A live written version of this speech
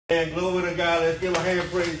And glory to God. Let's give a hand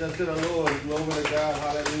praise unto the Lord. Glory to God.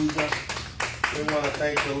 Hallelujah. We want to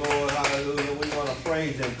thank the Lord. Hallelujah. We want to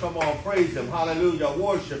praise him. Come on, praise him. Hallelujah.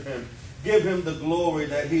 Worship him. Give him the glory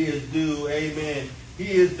that he is due. Amen.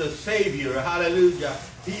 He is the Savior. Hallelujah.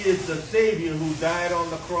 He is the Savior who died on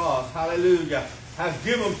the cross. Hallelujah.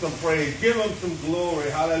 Give him some praise. Give him some glory.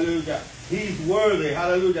 Hallelujah. He's worthy.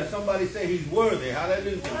 Hallelujah. Somebody say he's worthy.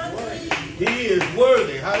 Hallelujah. Worthy. He is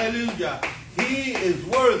worthy. Hallelujah. He is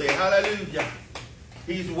worthy. Hallelujah.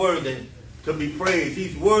 He's worthy to be praised.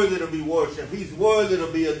 He's worthy to be worshipped. He's worthy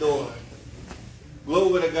to be adored.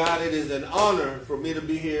 Glory to God. It is an honor for me to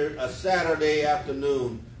be here a Saturday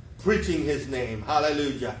afternoon preaching his name.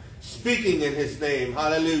 Hallelujah. Speaking in his name.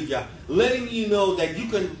 Hallelujah. Letting you know that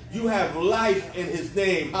you have life in his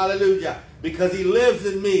name. Hallelujah. Because he lives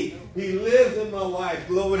in me. He lives in my wife.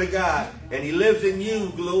 Glory to God. And he lives in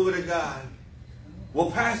you. Glory to God. Well,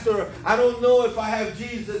 Pastor, I don't know if I have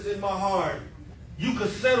Jesus in my heart. You can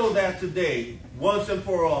settle that today, once and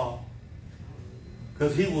for all.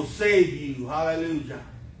 Because he will save you. Hallelujah.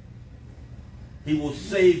 He will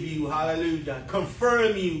save you. Hallelujah.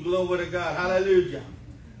 Confirm you. Glory to God. Hallelujah.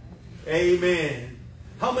 Amen.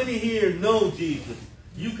 How many here know Jesus?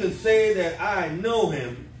 You can say that I know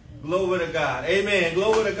him. Glory to God. Amen.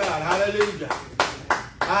 Glory to God. Hallelujah.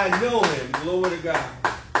 I know him. Glory to God.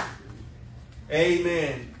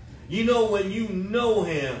 Amen. You know, when you know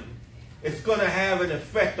him, it's going to have an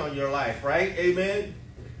effect on your life, right? Amen.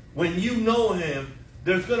 When you know him,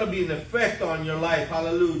 there's going to be an effect on your life.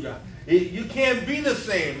 Hallelujah. You can't be the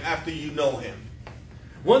same after you know him.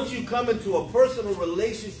 Once you come into a personal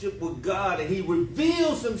relationship with God and he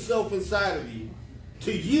reveals himself inside of you,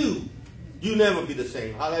 to you, you never be the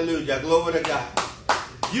same. Hallelujah. Glory to God.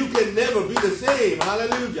 You can never be the same.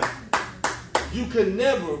 Hallelujah. You can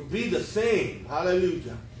never be the same.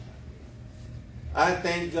 Hallelujah. I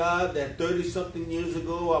thank God that 30-something years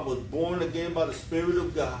ago, I was born again by the Spirit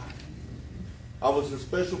of God. I was in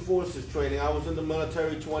Special Forces training. I was in the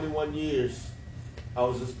military 21 years. I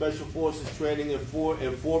was in Special Forces training in Fort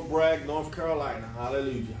Bragg, North Carolina.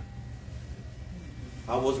 Hallelujah.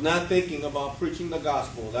 I was not thinking about preaching the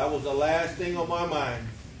gospel. That was the last thing on my mind.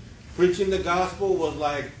 Preaching the gospel was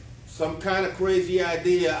like some kind of crazy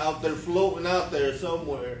idea out there, floating out there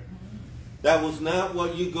somewhere. That was not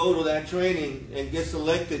what you go to that training and get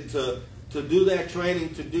selected to do that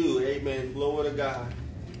training to do. Amen. Glory to God.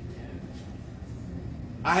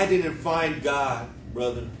 I didn't find God,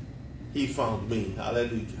 brother. He found me.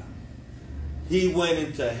 Hallelujah. He went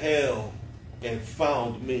into hell and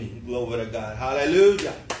found me. Glory to God.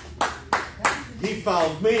 Hallelujah. He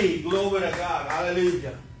found me. Glory to God.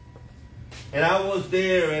 Hallelujah. And I was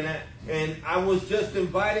there, and I was just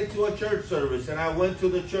invited to a church service. And I went to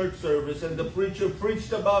the church service, and the preacher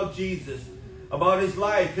preached about Jesus, about his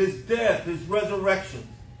life, his death, his resurrection.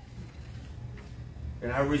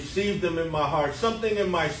 And I received them in my heart. Something in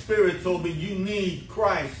my spirit told me, you need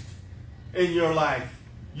Christ in your life.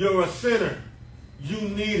 You're a sinner. You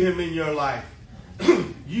need him in your life.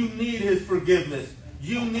 You need his forgiveness.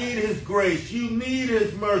 You need his grace. You need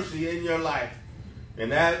his mercy in your life.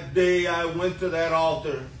 And that day I went to that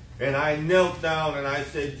altar and I knelt down and I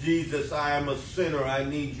said, Jesus, I am a sinner. I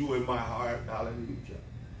need you in my heart. Hallelujah.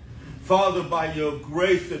 Father, by your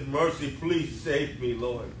grace and mercy, please save me,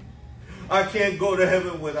 Lord. I can't go to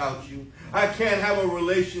heaven without you. I can't have a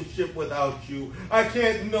relationship without you. I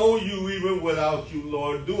can't know you even without you,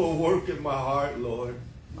 Lord. Do a work in my heart, Lord.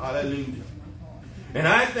 Hallelujah. And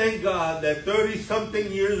I thank God that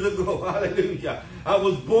 30-something years ago, hallelujah, I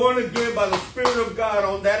was born again by the Spirit of God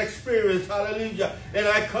on that experience, hallelujah. And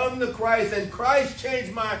I come to Christ, and Christ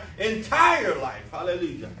changed my entire life,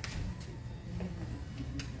 hallelujah.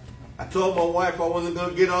 I told my wife I wasn't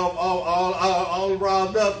going to get all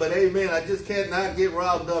riled up, but amen, I just can't not get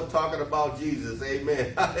riled up talking about Jesus,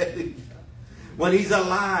 amen. Hallelujah. When he's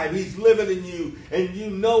alive, he's living in you, and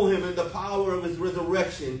you know him in the power of his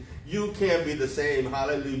resurrection, you can't be the same,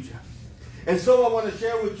 hallelujah. And so I want to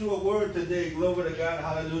share with you a word today, glory to God,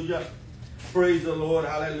 hallelujah. Praise the Lord,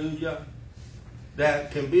 hallelujah.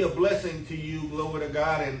 That can be a blessing to you, glory to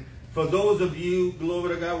God. And for those of you,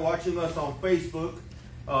 glory to God, watching us on Facebook,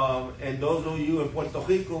 and those of you in Puerto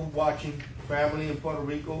Rico watching, family in Puerto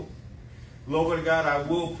Rico, glory to God, I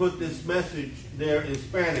will put this message there in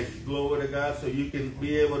Spanish, glory to God, so you can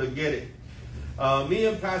be able to get it. Me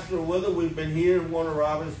and Pastor Wither, we've been here in Warner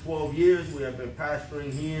Robins 12 years. We have been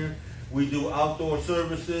pastoring here. We do outdoor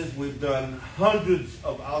services. We've done hundreds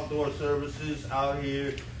of outdoor services out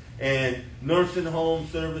here, and nursing home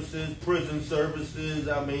services, prison services.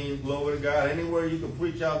 I mean, glory to God. Anywhere you can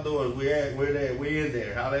preach outdoors, we're there. We're in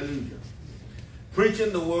there. Hallelujah.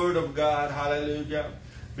 Preaching the word of God, hallelujah,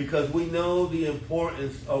 because we know the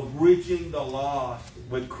importance of reaching the lost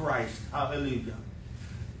with Christ, hallelujah.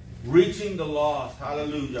 Reaching the lost,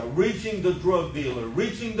 hallelujah. Reaching the drug dealer,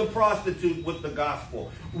 reaching the prostitute with the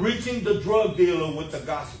gospel, reaching the drug dealer with the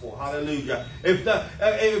gospel, hallelujah.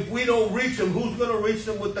 If we don't reach them, who's going to reach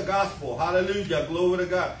them with the gospel? Hallelujah, glory to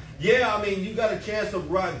God. Yeah, I mean, you got a chance of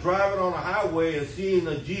driving on a highway and seeing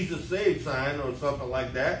a Jesus Save sign or something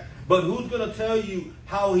like that. But who's going to tell you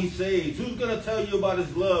how he saves? Who's going to tell you about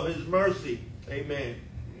his love, his mercy? Amen.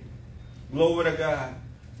 Glory to God.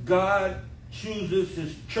 God chooses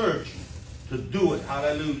his church to do it.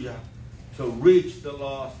 Hallelujah. To reach the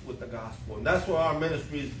lost with the gospel. And that's what our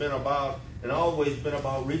ministry has been about and always been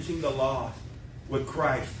about, reaching the lost with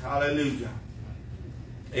Christ. Hallelujah.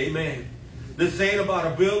 Amen. This ain't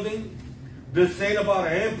about a building. This ain't about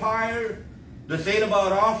an empire. This ain't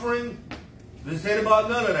about offering. This ain't about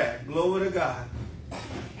none of that. Glory to God.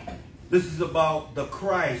 This is about the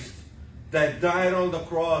Christ that died on the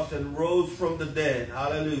cross and rose from the dead.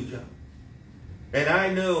 Hallelujah. And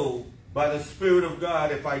I know by the Spirit of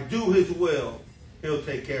God, if I do his will, he'll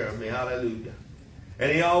take care of me. Hallelujah.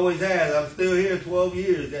 And he always has. I'm still here 12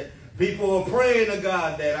 years. That people are praying to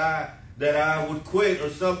God that I would quit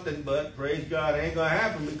or something, but praise God, it ain't going to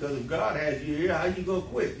happen, because if God has you here, how you going to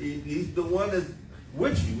quit? He's the one that's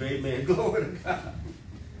with you. Amen. Glory to God.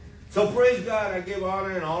 So praise God. I give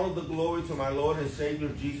honor and all of the glory to my Lord and Savior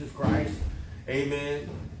Jesus Christ. Amen.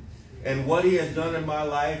 And what he has done in my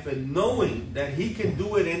life, and knowing that he can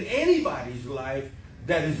do it in anybody's life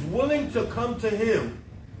that is willing to come to him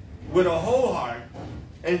with a whole heart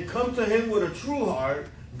and come to him with a true heart.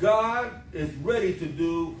 God is ready to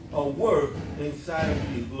do a work inside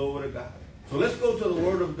of you. Glory to God. So let's go to the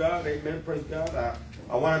word of God. Amen. Praise God.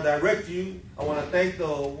 I want to direct you. I want to thank the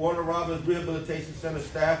Warner Robins Rehabilitation Center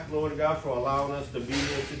staff, glory to God, for allowing us to be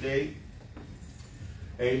here today.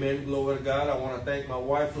 Amen. Glory to God. I want to thank my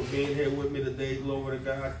wife for being here with me today. Glory to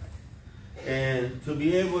God. And to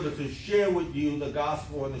be able to share with you the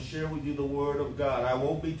gospel and to share with you the word of God. I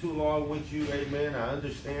won't be too long with you. Amen. I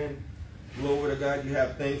understand. Glory to God. You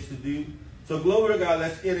have things to do. So glory to God.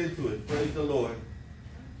 Let's get into it. Praise the Lord.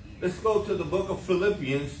 Let's go to the book of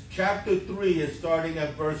Philippians chapter 3 and starting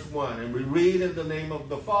at verse 1. And we read in the name of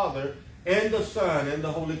the Father and the Son and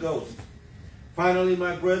the Holy Ghost. Finally,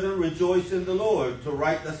 my brethren, rejoice in the Lord. To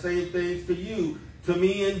write the same things to you, to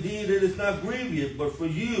me indeed it is not grievous, but for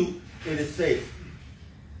you it is safe.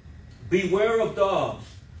 Beware of dogs.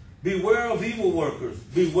 Beware of evil workers.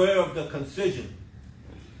 Beware of the concision.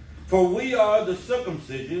 For we are the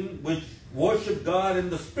circumcision which worship God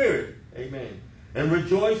in the Spirit. Amen. And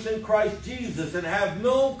rejoice in Christ Jesus and have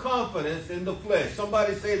no confidence in the flesh.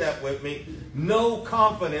 Somebody say that with me. No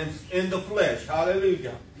confidence in the flesh.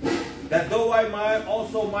 Hallelujah. That though I might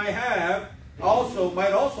also have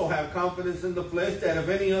confidence in the flesh, that if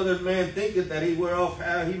any other man thinketh that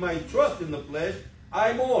he might trust in the flesh,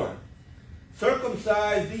 I more.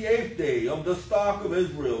 Circumcised the 8th day, of the stock of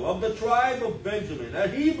Israel, of the tribe of Benjamin, a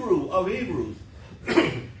Hebrew of Hebrews,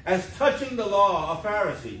 as touching the law, a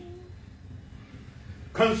Pharisee.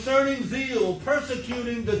 Concerning zeal,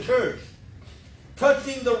 persecuting the church,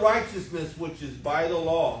 touching the righteousness which is by the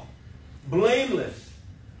law, blameless.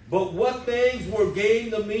 But what things were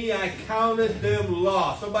gained to me, I counted them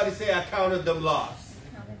lost. Somebody say, I counted them lost.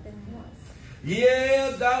 Counted them lost.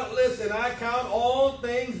 Yeah, doubtless, and I count all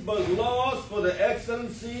things but loss for the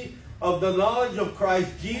excellency of the knowledge of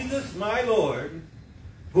Christ Jesus my Lord,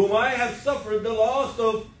 whom I have suffered the loss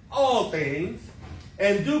of all things,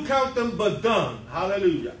 and do count them but dung,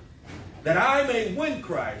 hallelujah, that I may win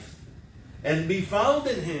Christ, and be found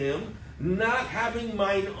in him, not having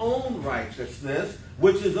mine own righteousness,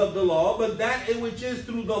 which is of the law, but that which is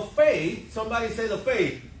through the faith, somebody say the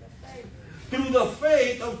faith, through the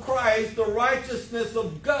faith of Christ, the righteousness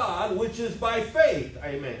of God, which is by faith,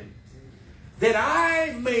 amen, that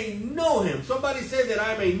I may know him, somebody say that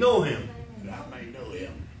I may know him, that I may know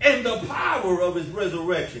him, and the power of his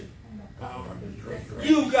resurrection.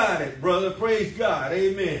 You got it, brother. Praise God.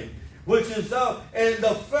 Amen. Which is and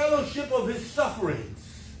the fellowship of his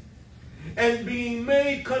sufferings, and being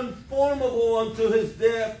made conformable unto his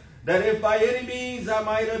death, that if by any means I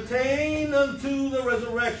might attain unto the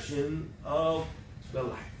resurrection of the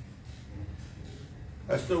life.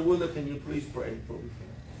 Pastor Willa, can you please pray for me?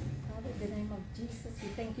 Father, in the name of Jesus, we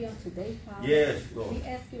thank you today, Father. Yes, Lord. We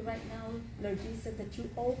ask you right now, Lord Jesus, that you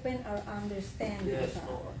open our understanding, Yes,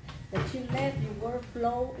 Father. Lord. That you let your word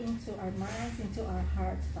flow into our minds, into our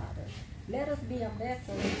hearts, Father. Let us be a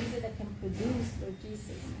vessel, Lord Jesus, that can produce, Lord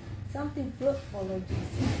Jesus, something fruitful, Lord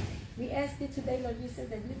Jesus. We ask you today, Lord Jesus,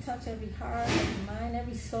 that you touch every heart, every mind,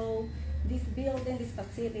 every soul, this building, this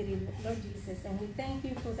facility, Lord Jesus. And we thank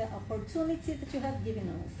you for the opportunity that you have given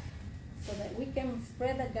us so that we can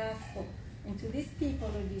spread the gospel into these people,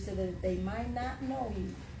 Lord Jesus, that they might not know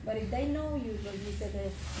you. But if they know you, Lord Jesus,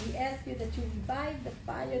 we ask you that you revive the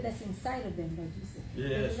fire that's inside of them, Lord Jesus.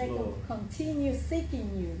 Yes, that they Lord. can continue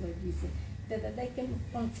seeking you, Lord Jesus. That they can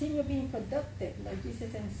continue being productive, Lord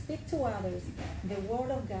Jesus, and speak to others the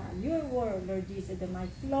word of God, your word, Lord Jesus, that might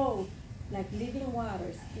flow like living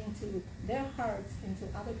waters into their hearts, into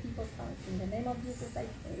other people's hearts. In the name of Jesus, I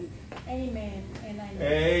pray. Amen and amen.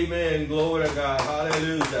 Amen. Glory to God.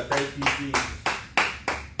 Hallelujah. Thank you, Jesus.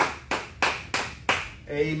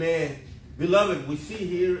 Amen. Beloved, we see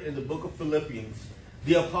here in the book of Philippians,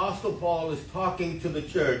 the Apostle Paul is talking to the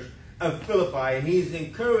church of Philippi, and he's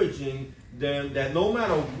encouraging them that no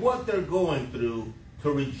matter what they're going through,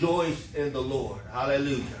 to rejoice in the Lord.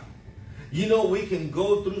 Hallelujah. You know, we can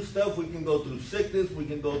go through stuff, we can go through sickness, we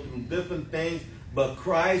can go through different things, but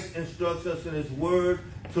Christ instructs us in his word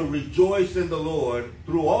to rejoice in the Lord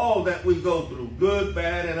through all that we go through, good,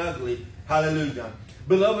 bad, and ugly. Hallelujah.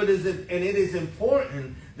 Beloved, it is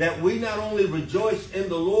important that we not only rejoice in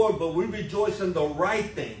the Lord, but we rejoice in the right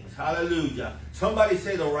things. Hallelujah. Somebody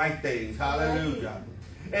say the right things. Hallelujah.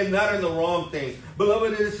 And not in the wrong things.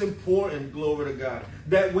 Beloved, it is important, glory to God,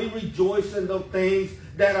 that we rejoice in the things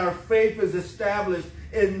that our faith is established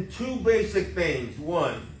in two basic things.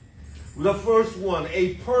 One, the first one,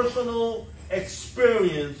 a personal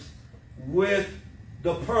experience with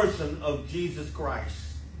the person of Jesus Christ.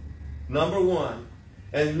 Number one.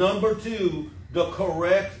 And number two, the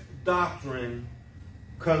correct doctrine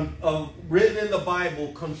written in the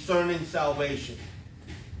Bible concerning salvation.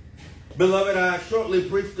 Beloved, I shortly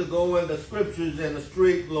preached to go in the scriptures and the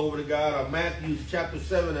street, glory to God, of Matthew Chapter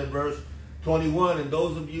 7 and verse 21. And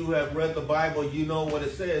those of you who have read the Bible, you know what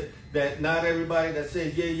it says, that not everybody that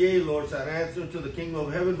says, yea, yea, Lord, shall answer to the kingdom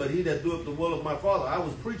of heaven, but he that doeth the will of my Father. I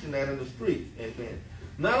was preaching that in the street. Amen.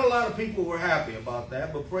 Not a lot of people were happy about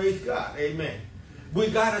that, but praise God. Amen. We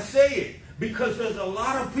got to say it because there's a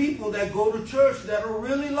lot of people that go to church that are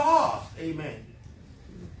really lost. Amen.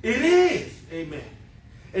 It is. Amen.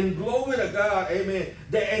 And glory to God. Amen.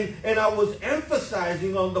 And I was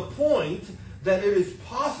emphasizing on the point that it is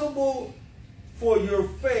possible for your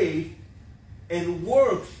faith and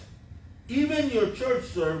works, even your church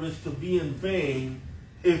service, to be in vain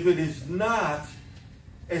if it is not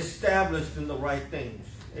established in the right things.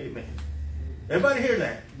 Amen. Everybody hear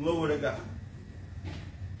that? Glory to God.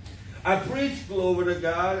 I preached, glory to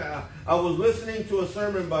God. I was listening to a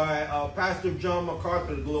sermon by Pastor John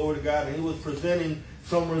Macarthur, glory to God, and he was presenting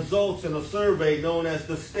some results in a survey known as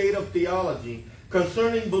the State of Theology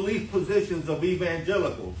concerning belief positions of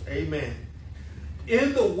evangelicals. Amen.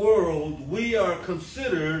 In the world, we are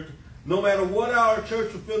considered, no matter what our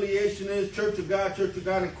church affiliation is, Church of God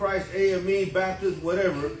in Christ, AME, Baptist,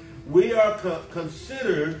 whatever, we are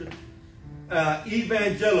considered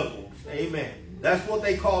evangelicals. Amen. That's what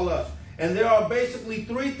they call us. And there are basically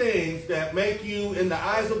three things that make you, in the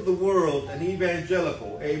eyes of the world, an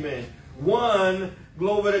evangelical. Amen. One,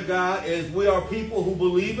 glory to God, is we are people who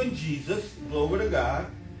believe in Jesus. Glory to God.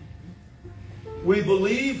 We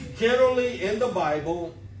believe generally in the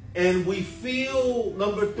Bible. And we feel,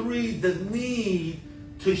 number three, the need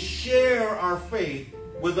to share our faith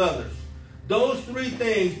with others. Those three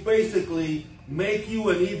things basically make you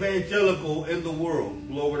an evangelical in the world.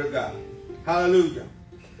 Glory to God. Hallelujah.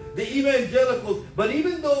 The evangelicals, but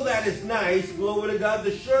even though that is nice, glory to God,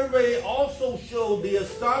 the survey also showed the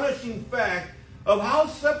astonishing fact of how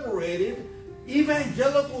separated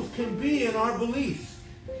evangelicals can be in our beliefs.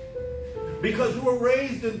 Because we're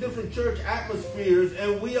raised in different church atmospheres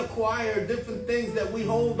and we acquire different things that we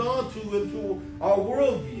hold on to into our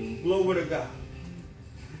worldview. Glory to God.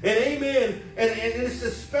 And amen. And it's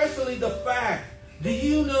especially the fact, do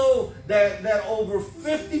you know that over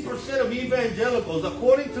 50% of evangelicals,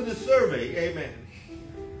 according to the survey, amen,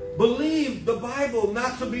 believe the Bible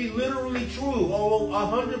not to be literally true or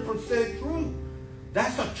 100% true?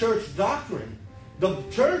 That's a church doctrine. The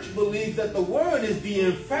church believes that the Word is the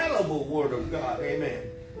infallible Word of God. Amen.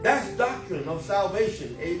 That's doctrine of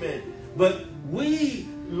salvation. Amen. But we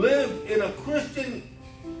live in a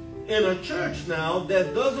church now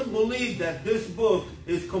that doesn't believe that this book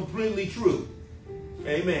is completely true.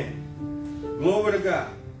 Amen. Glory to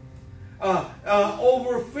God.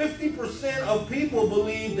 Over 50% of people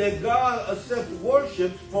believe that God accepts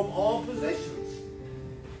worship from all positions.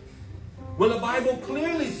 When the Bible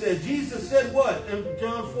clearly said, Jesus said what? In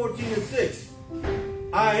John 14:6,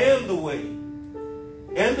 I am the way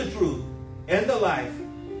and the truth and the life.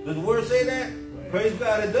 Does the word say that? Praise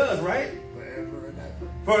God, it does, right? Forever and ever.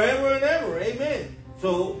 Forever and ever. Amen.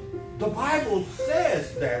 So the Bible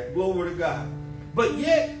says that. Glory to God. But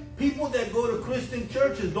yet, people that go to Christian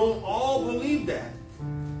churches don't all believe that.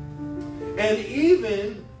 And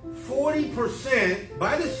even 40%,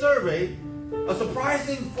 by the survey, a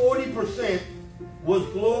surprising 40% was,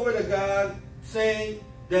 glory to God, saying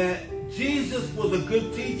that Jesus was a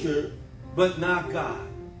good teacher, but not God.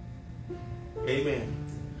 Amen.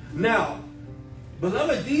 Now,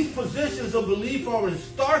 beloved, these positions of belief are in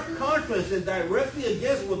stark contrast and directly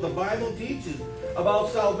against what the Bible teaches about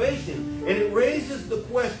salvation. And it raises the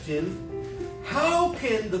question, how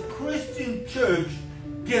can the Christian church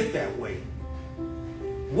get that way?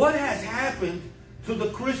 What has happened to the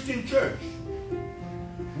Christian church?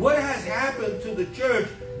 What has happened to the church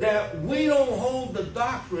that we don't hold the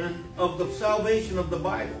doctrine of the salvation of the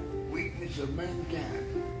Bible? Weakness of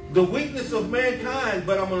mankind. The weakness of mankind,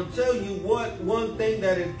 but I'm going to tell you one thing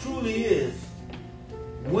that it truly is.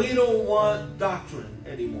 We don't want doctrine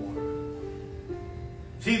anymore.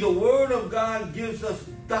 See, the Word of God gives us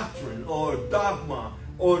doctrine or dogma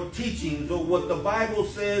or teachings, or what the Bible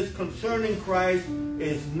says concerning Christ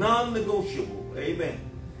is non-negotiable. Amen.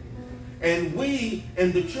 And we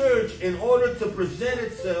in the church, in order to present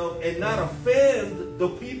itself and not offend the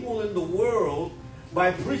people in the world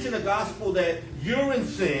by preaching a gospel that you're in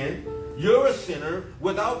sin, you're a sinner,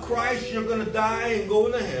 without Christ you're going to die and go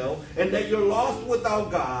into hell, and that you're lost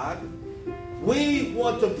without God, we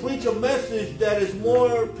want to preach a message that is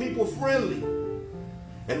more people-friendly.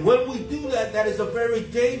 And when we do that, that is a very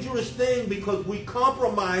dangerous thing, because we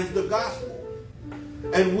compromise the gospel.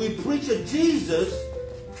 And we preach a Jesus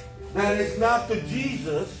that is not the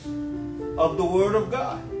Jesus of the Word of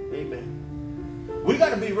God. Amen. We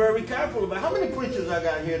got to be very careful about how many preachers I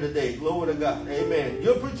got here today. Glory to God. Amen.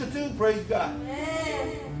 You're a preacher too? Praise God.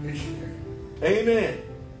 Missionary. Amen.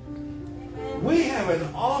 We have an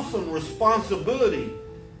awesome responsibility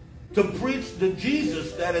to preach the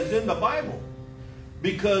Jesus that is in the Bible.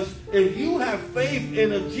 Because if you have faith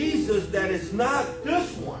in a Jesus that is not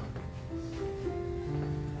this one,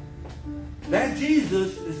 that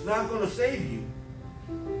Jesus is not going to save you.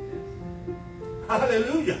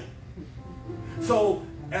 Hallelujah. So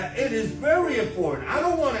it is very important. I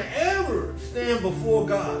don't want to ever stand before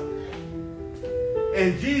God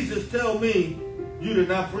and Jesus tell me, you did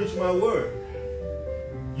not preach my word.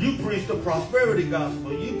 You preached the prosperity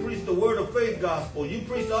gospel. You preached the word of faith gospel. You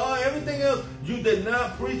preached everything else. You did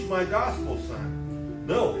not preach my gospel, son.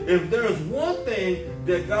 No, if there's one thing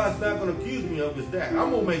that God's not going to accuse me of, is that I'm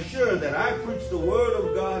going to make sure that I preach the word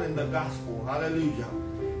of God and the gospel. Hallelujah.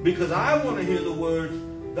 Because I want to hear the words,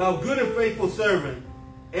 thou good and faithful servant,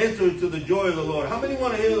 enter into the joy of the Lord. How many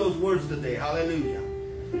want to hear those words today? Hallelujah.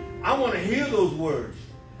 I want to hear those words.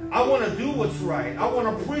 I want to do what's right. I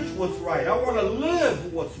want to preach what's right. I want to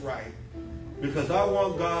live what's right. Because I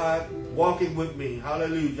want God walking with me.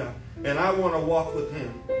 Hallelujah. And I want to walk with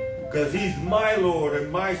him. Because he's my Lord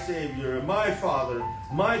and my Savior and my Father,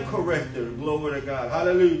 my corrector. Glory to God.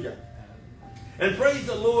 Hallelujah. And praise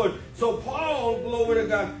the Lord. So Paul, glory to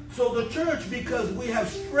God. So the church, because we have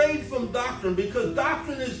strayed from doctrine, because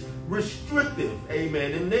doctrine is restrictive,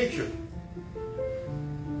 amen, in nature.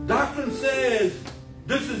 Doctrine says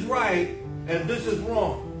this is right and this is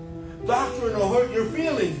wrong. Doctrine will hurt your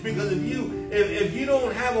feelings, because if you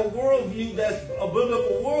don't have a worldview that's a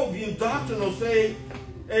biblical worldview, doctrine will say,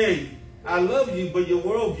 hey, I love you, but your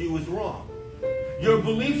worldview is wrong. Your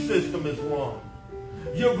belief system is wrong.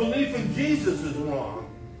 Your belief in Jesus is wrong.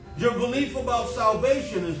 Your belief about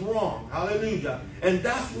salvation is wrong. Hallelujah. And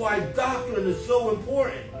that's why doctrine is so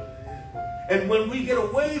important. And when we get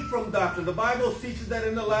away from doctrine, the Bible teaches that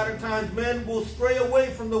in the latter times men will stray away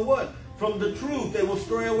from the what? From the truth. They will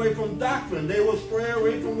stray away from doctrine. They will stray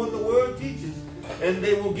away from what the Word teaches. And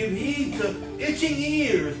they will give heed to itching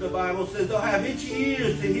ears, the Bible says. They'll have itchy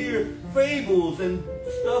ears to hear fables and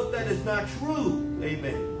stuff that is not true.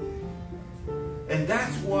 Amen. And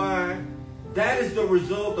that's why that is the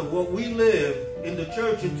result of what we live in the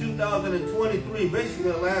church in 2023,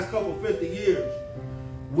 basically the last couple 50 years.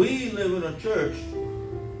 We live in a church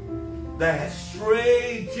that has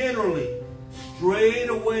strayed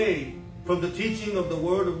away from the teaching of the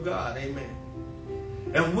Word of God. Amen.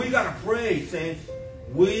 And we got to pray, saints.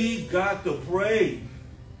 We got to pray.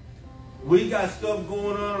 We got stuff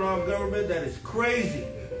going on in our government that is crazy.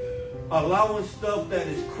 Allowing stuff that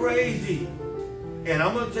is crazy. And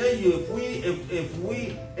I'm going to tell you, if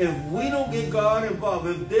we don't get God involved,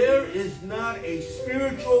 if there is not a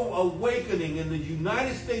spiritual awakening in the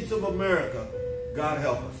United States of America, God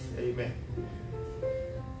help us. Amen.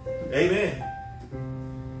 Amen.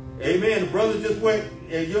 Amen. The brother just went,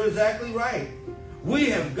 and you're exactly right.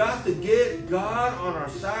 We have got to get God on our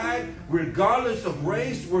side, regardless of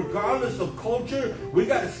race, regardless of culture. We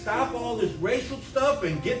got to stop all this racial stuff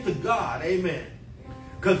and get to God. Amen.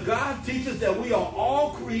 Because God teaches that we are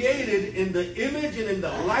all created in the image and in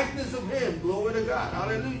the likeness of Him. Glory to God.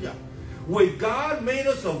 Hallelujah. When God made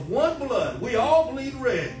us of one blood, we all bleed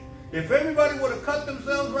red. If everybody would have cut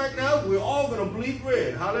themselves right now, we're all going to bleed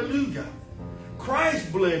red. Hallelujah.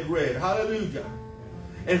 Christ bled red. Hallelujah.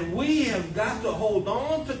 And we have got to hold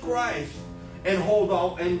on to Christ and hold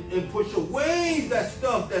on and push away that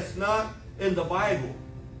stuff that's not in the Bible.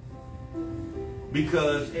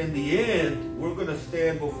 Because in the end, we're going to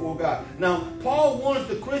stand before God. Now, Paul warns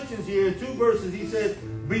the Christians here in 2 verses. He says,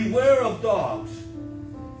 beware of dogs.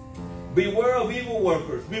 Beware of evil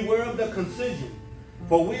workers. Beware of the concision.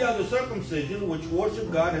 For we are the circumcision which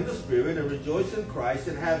worship God in the Spirit and rejoice in Christ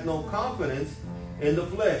and have no confidence in the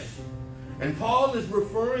flesh. And Paul is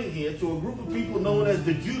referring here to a group of people known as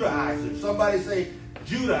the Judaizers. Somebody say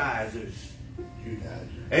Judaizers. Judaizers.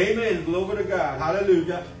 Amen. Glory to God.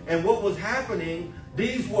 Hallelujah. And what was happening,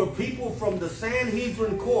 these were people from the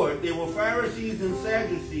Sanhedrin court. They were Pharisees and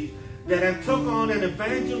Sadducees that have took on an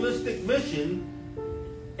evangelistic mission,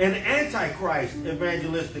 an antichrist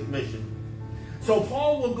evangelistic mission. So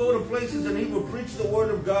Paul will go to places and he will preach the word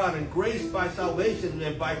of God and grace by salvation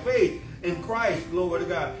and by faith in Christ, glory to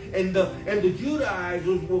God. And the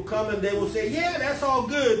Judaizers will come and they will say, yeah, that's all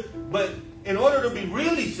good, but in order to be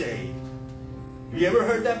really saved, you ever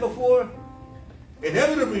heard that before? In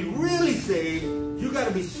order to be really saved, you got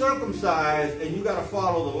to be circumcised and you got to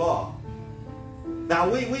follow the law. Now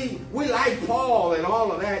we like Paul and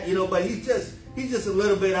all of that, you know, but he's just a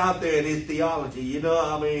little bit out there in his theology, you know.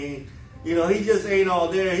 I mean, you know, he just ain't all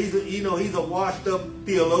there. He's a washed up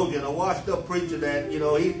theologian, a washed up preacher that, you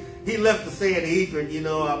know, he left the Sanhedrin, you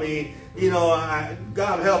know. I mean, you know,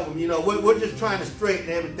 God help him. You know, we're just trying to straighten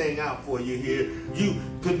everything out for you here.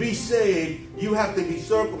 To be saved, you have to be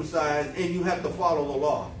circumcised and you have to follow the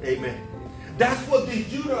law. Amen. That's what these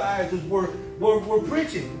Judaizers were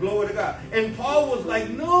preaching. Glory to God. And Paul was like,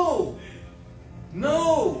 no,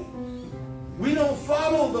 we don't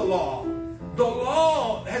follow the law. The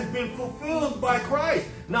law has been fulfilled by Christ.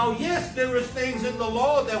 Now, yes, there is things in the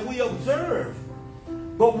law that we observe,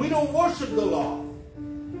 but we don't worship the law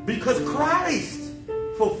because Christ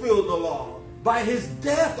fulfilled the law by his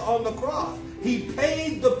death on the cross. He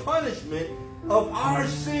paid the punishment of our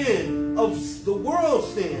sin, of the world's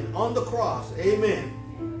sin on the cross.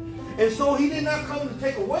 Amen. And so he did not come to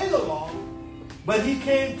take away the law, but he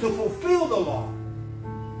came to fulfill the law.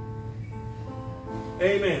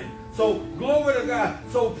 Amen. So, glory to God.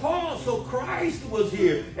 So Christ was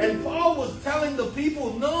here. And Paul was telling the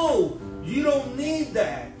people, no, you don't need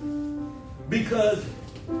that. Because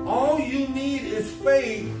all you need is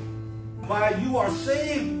faith. You are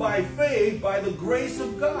saved by faith, by the grace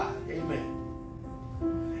of God. Amen.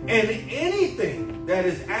 And anything that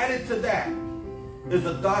is added to that is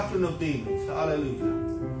a doctrine of demons.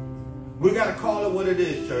 Hallelujah. We got to call it what it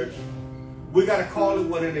is, church. We got to call it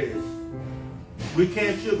what it is. We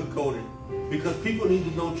can't sugarcoat it because people need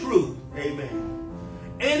to know truth. Amen.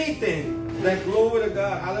 Anything that, glory to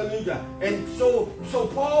God, hallelujah. And so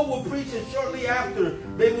Paul would preach, and shortly after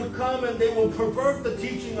they would come and they would pervert the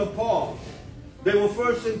teaching of Paul. They will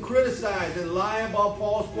first criticize and lie about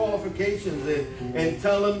Paul's qualifications and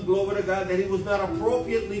tell him, glory to God, that he was not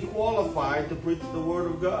appropriately qualified to preach the word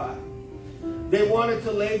of God. They wanted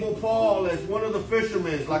to label Paul as one of the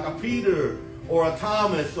fishermen, like a Peter or a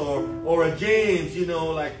Thomas or a James, you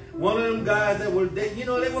know, like one of them guys that were, they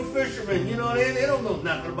were fishermen, you know, they don't know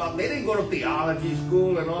nothing about, they didn't go to theology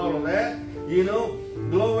school and all of that, you know.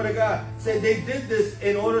 Glory to God. Say they did this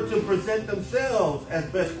in order to present themselves as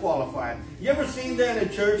best qualified. You ever seen that in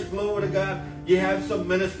church? Glory to God. You have some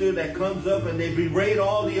minister that comes up and they berate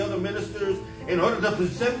all the other ministers in order to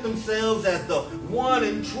present themselves as the one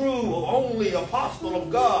and true, only apostle of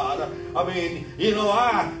God. I mean, you know,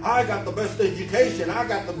 I got the best education. I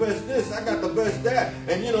got the best this. I got the best that.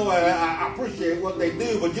 And, you know, I appreciate what they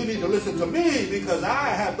do, but you need to listen to me because I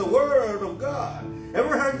have the word of God.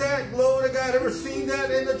 Ever heard that? Glory to God. Ever seen that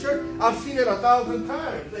in the church? I've seen it 1,000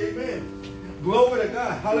 times. Amen. Glory to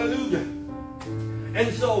God. Hallelujah.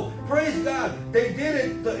 And so, praise God, they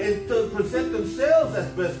did it to present themselves as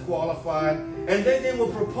best qualified. And then they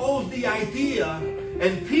would propose the idea,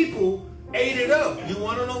 and people ate it up. You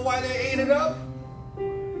want to know why they ate it up?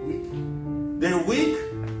 They're weak.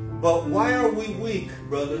 But why are we weak,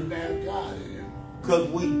 brother? Because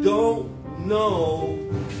we don't know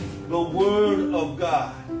the word of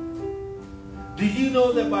God. Do you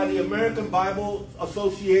know that by the American Bible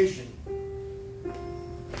Association,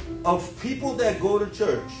 of people that go to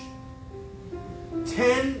church,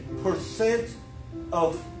 10%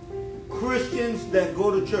 of Christians that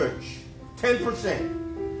go to church,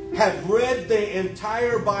 10%, have read the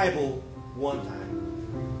entire Bible one time.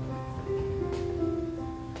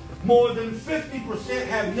 More than 50%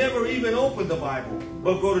 have never even opened the Bible,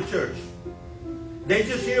 but go to church. They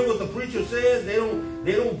just hear what the preacher says. They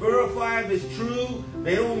don't verify if it's true.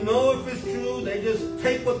 They don't know if it's true. They just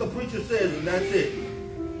take what the preacher says, and that's it.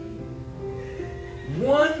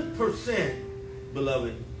 1%,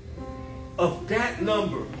 beloved, of that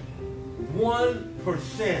number,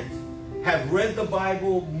 1% have read the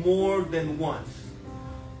Bible more than once.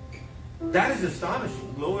 That is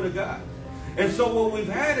astonishing. Glory to God. And so what we've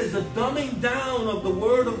had is a dumbing down of the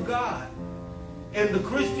Word of God in the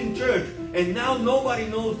Christian church. And now nobody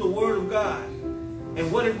knows the Word of God and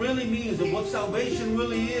what it really means and what salvation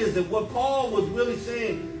really is and what Paul was really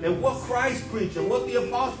saying and what Christ preached and what the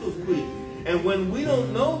apostles preached. And when we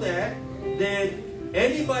don't know that, then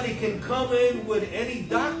anybody can come in with any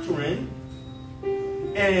doctrine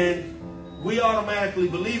and we automatically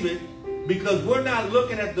believe it because we're not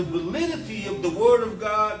looking at the validity of the Word of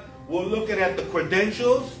God. We're looking at the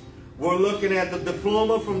credentials. We're looking at the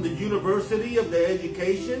diploma from the university of the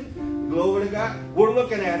education. Glory to God. We're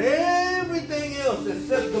looking at everything else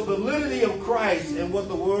except the validity of Christ and what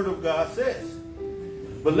the Word of God says.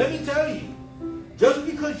 But let me tell you, just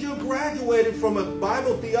because you graduated from a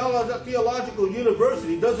Bible theological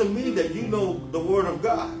university doesn't mean that you know the Word of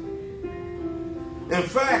God. In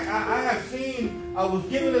fact, I was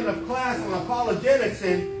given in a class on apologetics,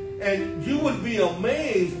 and you would be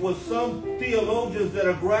amazed what some theologians that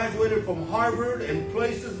are graduated from Harvard and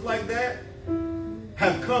places like that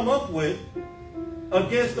have come up with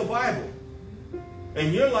against the Bible.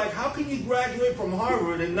 And you're like, how can you graduate from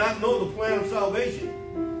Harvard and not know the plan of salvation?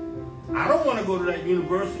 I don't want to go to that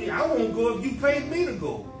university. I won't go if you paid me to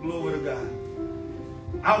go. Glory to God.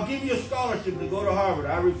 I'll give you a scholarship to go to Harvard.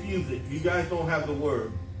 I refuse it. You guys don't have the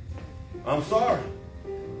Word. I'm sorry.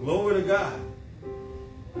 Glory to God.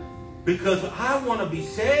 Because I want to be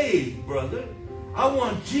saved, brother. I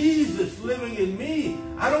want Jesus living in me.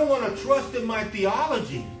 I don't want to trust in my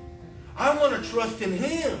theology. I want to trust in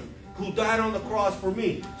Him who died on the cross for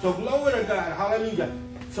me. So glory to God. Hallelujah.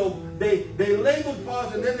 So they labeled Paul,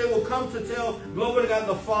 and then they will come to tell, glory to God,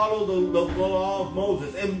 to follow the law of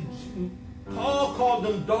Moses. And Paul called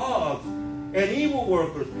them dogs and evil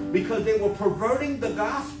workers because they were perverting the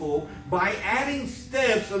gospel by adding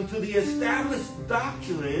steps unto the established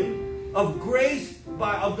doctrine of grace,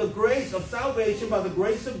 of the grace of salvation by the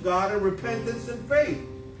grace of God and repentance and faith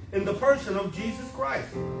in the person of Jesus Christ.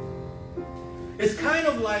 It's kind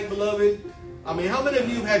of like, beloved, I mean, how many of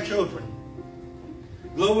you had children?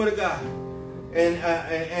 Glory to God.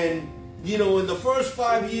 And you know, in the first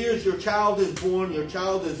 5 years your child is born, your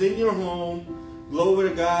child is in your home. Glory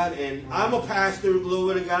to God. And I'm a pastor,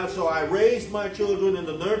 glory to God. So I raised my children in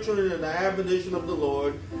the nurturing and the admonition of the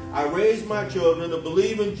Lord. I raised my children to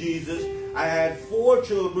believe in Jesus. I had 4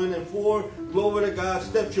 children and 4, glory to God,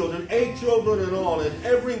 stepchildren, 8 children in all. And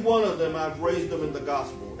every one of them, I've raised them in the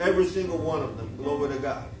gospel. Every single one of them, glory to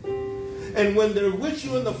God. And when they're with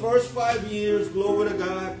you in the first 5 years, glory to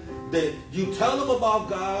God, you tell them about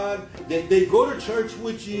God, they go to church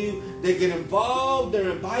with you, they get involved, they're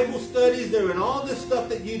in Bible studies, they're in all this stuff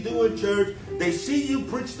that you do in church. They see you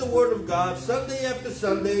preach the Word of God Sunday after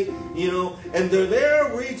Sunday, you know, and they're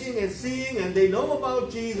there reaching and seeing, and they know about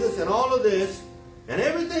Jesus and all of this, and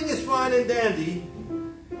everything is fine and dandy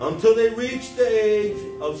until they reach the age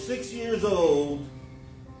of 6 years old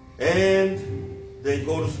and they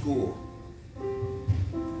go to school.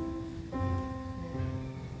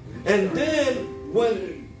 And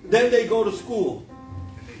then they go to school.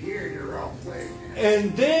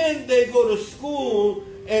 And then they go to school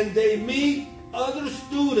and they meet other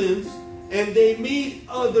students and they meet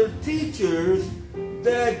other teachers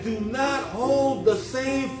that do not hold the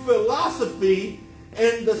same philosophy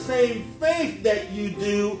and the same faith that you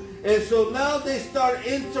do. And so now they start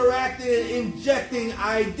interacting and injecting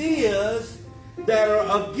ideas that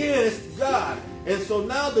are against God. And so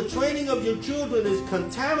now the training of your children is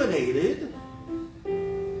contaminated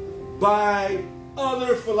by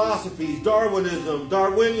other philosophies, Darwinism,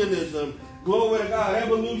 Darwinianism, glory to God,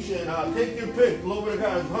 evolution, take your pick, glory to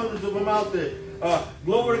God, there's hundreds of them out there,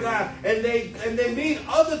 glory to God, and they meet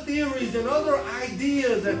other theories and other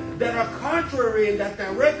ideas that are contrary and that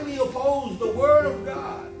directly oppose the Word of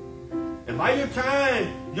God. And by the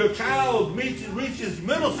time your child reaches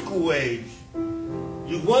middle school age,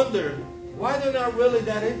 you wonder Why they're not really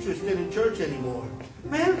that interested in church anymore?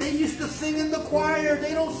 Man, they used to sing in the choir.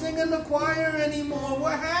 They don't sing in the choir anymore.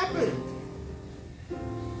 What happened?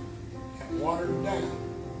 Watered down.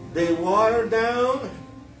 They watered down.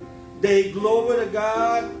 They, glory to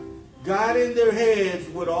God, got in their heads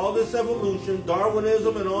with all this evolution,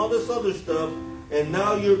 Darwinism, and all this other stuff. And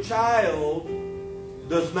now your child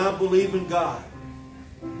does not believe in God.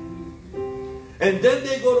 And then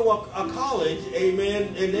they go to a college,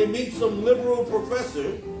 amen, and they meet some liberal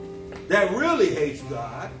professor that really hates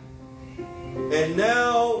God. And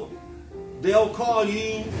now they'll call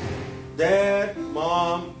you, Dad,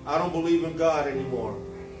 Mom, I don't believe in God anymore.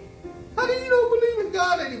 How do you don't believe in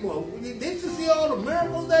God anymore? Didn't you see all the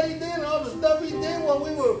miracles that he did and all the stuff he did while we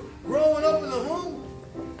were growing up in the home?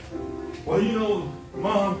 Well, you know,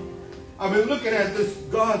 Mom, I've been looking at this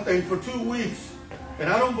God thing for 2 weeks. And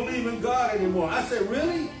I don't believe in God anymore. I said,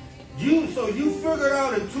 really? So you figured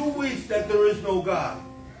out in 2 weeks that there is no God?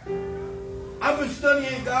 I've been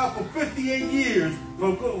studying God for 58 years.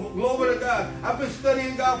 For glory to God. I've been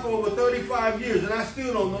studying God for over 35 years. And I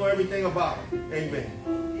still don't know everything about him. Amen.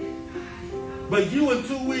 But you in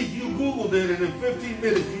 2 weeks, you Googled it. And in 15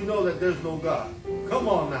 minutes, you know that there's no God. Come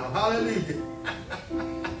on now. Hallelujah.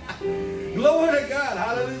 Glory to God,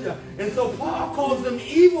 hallelujah. And so Paul calls them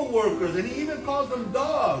evil workers, and he even calls them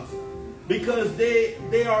dogs, because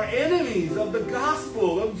they are enemies of the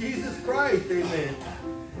gospel of Jesus Christ, amen.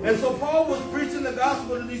 And so Paul was preaching the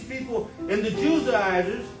gospel to these people, and the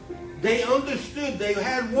Judaizers, they understood, they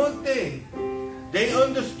had one thing. They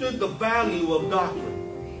understood the value of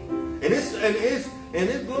doctrine. And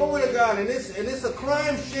it's glory to God, and it's a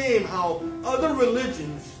crime shame how other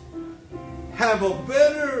religions have a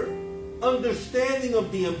better understanding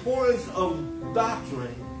of the importance of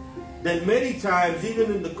doctrine than many times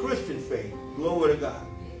even in the Christian faith. Glory to God.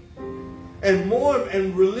 And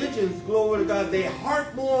religions, glory to God, they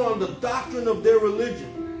harp more on the doctrine of their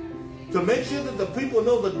religion to make sure that the people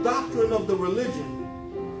know the doctrine of the religion.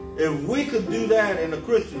 If we could do that in the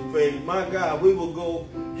Christian faith, my God, we will go.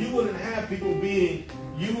 You wouldn't have people being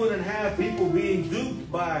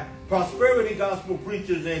duped by prosperity gospel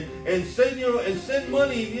preachers and send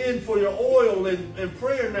money in for your oil and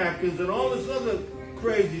prayer napkins and all this other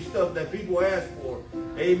crazy stuff that people ask for.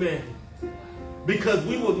 Amen. Because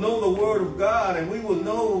we will know the word of God, and we will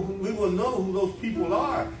know who those people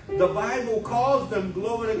are. The Bible calls them,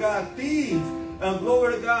 glory to God, thieves, and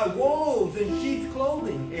glory to God, wolves in sheep's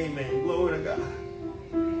clothing. Amen. Glory to God.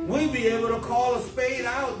 We be able to call a spade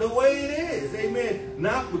out the way it is. Amen.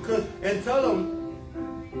 Not because, and tell them,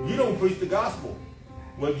 you don't preach the gospel.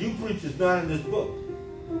 What you preach is not in this book.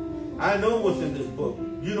 I know what's in this book.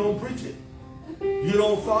 You don't preach it. You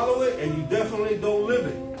don't follow it, and you definitely don't live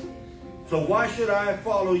it. So why should I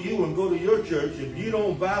follow you and go to your church if you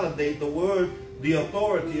don't validate the word, the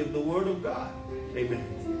authority of the word of God?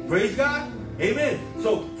 Amen. Praise God. Amen.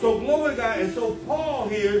 So glory to God. And so Paul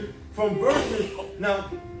here from verses, now,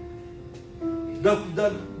 the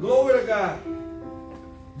glory to God,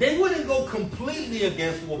 they wouldn't go completely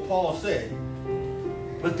against what Paul said,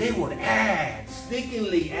 but they would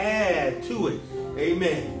sneakingly add to it.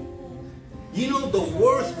 Amen. You know, the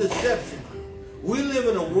worst deception. We live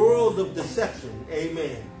in a world of deception.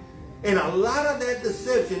 Amen. And a lot of that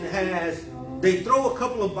deception they throw a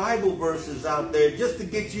couple of Bible verses out there just to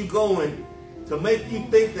get you going, to make you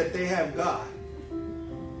think that they have God.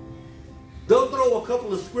 They'll throw a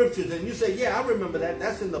couple of scriptures and you say, yeah, I remember that.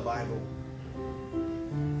 That's in the Bible.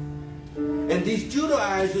 And these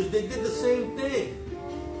Judaizers, they did the same thing.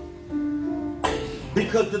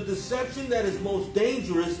 Because the deception that is most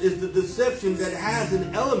dangerous is the deception that has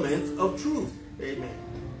an element of truth. Amen.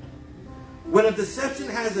 When a deception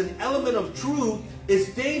has an element of truth, it's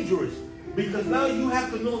dangerous. Because now you have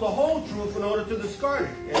to know the whole truth in order to discard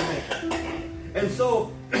it. Amen. And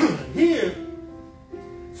so, here,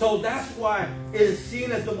 so that's why it is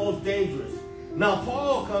seen as the most dangerous. Now,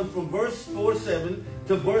 Paul comes from verses 4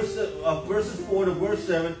 to verse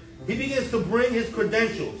 7. He begins to bring his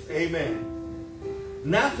credentials. Amen.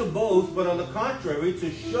 Not to boast, but on the contrary, to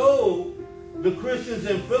show the Christians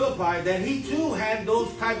in Philippi that he too had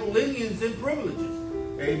those type of lineages and privileges.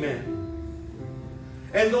 Amen.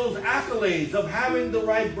 And those accolades of having the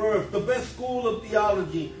right birth, the best school of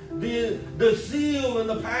theology, the zeal and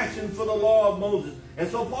the passion for the law of Moses. And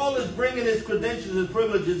so Paul is bringing his credentials and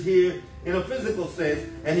privileges here in a physical sense,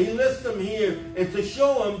 and he lists them here, and to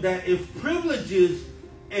show him that if privileges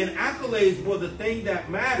and accolades were the thing that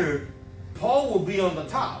mattered, Paul will be on the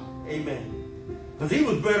top. Amen. Because he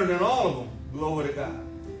was better than all of them. Glory to God.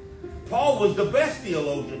 Paul was the best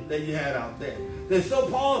theologian that you had out there. And so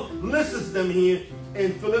Paul lists them here,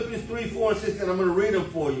 in Philippians 3, 4, and 6, and I'm going to read them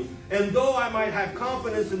for you. And though I might have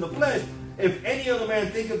confidence in the flesh, if any other man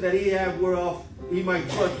thinketh that he have whereof he might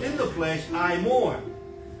trust in the flesh, I more.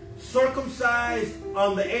 Circumcised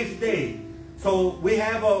on the 8th day. So we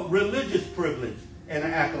have a religious privilege and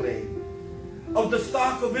an accolade. Of the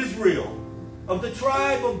stock of Israel, of the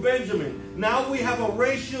tribe of Benjamin. Now we have a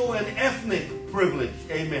racial and ethnic privilege.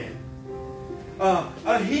 Amen.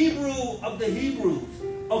 A Hebrew of the Hebrews,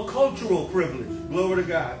 a cultural privilege. Glory to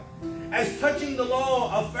God. As touching the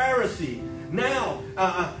law, a Pharisee. Now,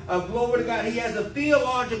 glory to God, he has a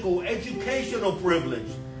theological, educational privilege.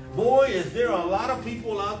 Boy, is there a lot of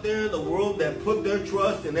people out there in the world that put their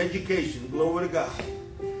trust in education. Glory to God.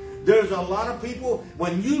 There's a lot of people,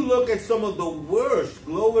 when you look at some of the worst,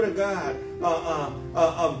 glory to God,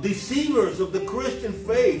 of deceivers of the Christian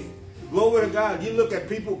faith, glory to God, you look at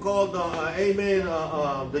people called, amen,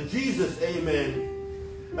 the Jesus, amen,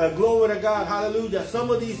 glory to God, hallelujah.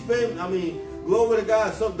 Some of these, glory to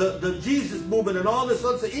God, some the Jesus movement and all this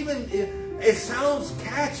other, even it sounds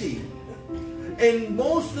catchy. And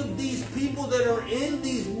most of these people that are in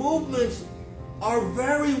these movements are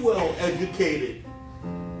very well educated.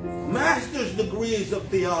 Master's degrees of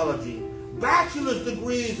theology, bachelor's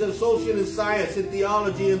degrees in associate in science and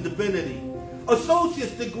theology and divinity,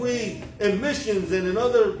 associate's degree in missions and in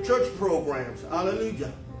other church programs.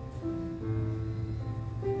 Hallelujah.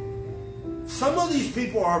 Some of these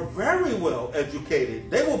people are very well educated.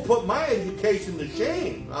 They will put my education to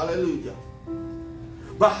shame. Hallelujah.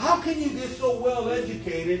 But how can you get so well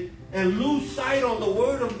educated and lose sight on the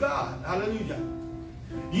Word of God? Hallelujah.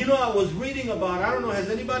 You know, I was reading about, I don't know, has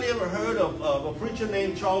anybody ever heard of a preacher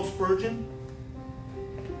named Charles Spurgeon?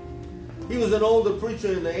 He was an older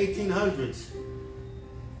preacher in the 1800s.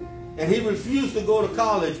 And he refused to go to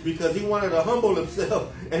college because he wanted to humble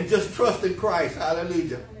himself and just trust in Christ.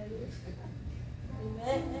 Hallelujah.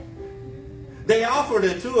 Amen. They offered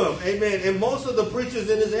it to him. Amen. And most of the preachers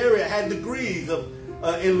in his area had degrees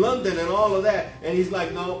in London and all of that. And he's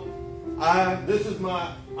like, no, I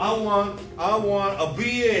want a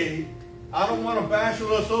BA. I don't want a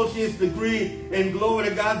bachelor associate's degree in glory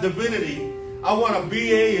to God divinity. I want a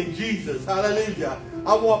BA in Jesus. Hallelujah.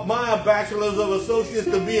 I want my bachelor's of associates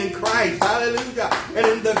to be in Christ. Hallelujah. And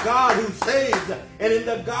in the God who saves and in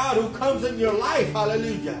the God who comes in your life.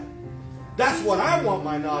 Hallelujah. That's what I want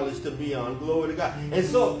my knowledge to be on. Glory to God. And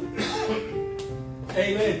so,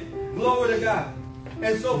 amen. Glory to God.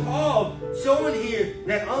 And so Paul showing here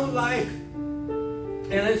that unlike,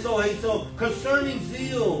 and so concerning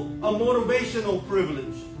zeal, a motivational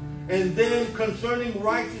privilege. And then concerning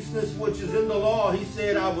righteousness, which is in the law, he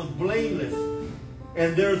said, I was blameless.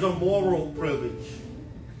 And there's a moral privilege.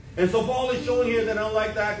 And so Paul is showing here that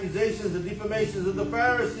unlike the accusations and defamations of the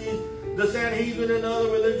Pharisees, the Sanhedrin and other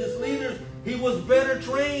religious leaders, he was better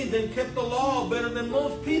trained and kept the law better than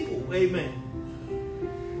most people. Amen.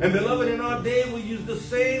 And beloved, in our day, we use the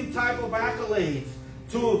same type of accolades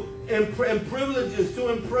and privileges to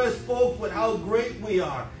impress folks with how great we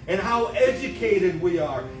are and how educated we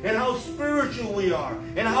are and how spiritual we are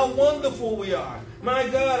and how wonderful we are. My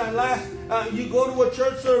God, you go to a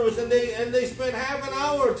church service and they spend half an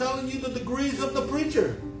hour telling you the degrees of the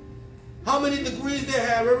preacher. How many degrees they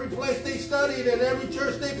have, every place they studied and every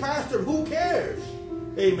church they pastored. Who cares?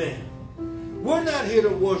 Amen. We're not here to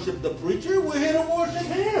worship the preacher. We're here to worship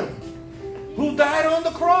him who died on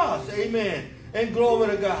the cross. Amen. And glory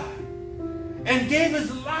to God. And gave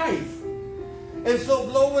his life. And so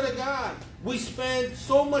glory to God. We spend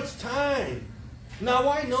so much time. Now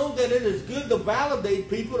I know that it is good to validate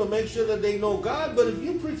people to make sure that they know God. But if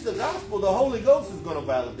you preach the gospel, the Holy Ghost is going to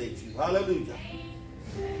validate you. Hallelujah.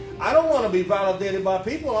 I don't want to be validated by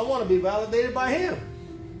people. I want to be validated by him.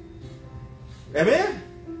 Amen.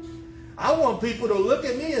 I want people to look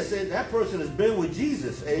at me and say, that person has been with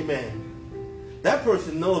Jesus. Amen. That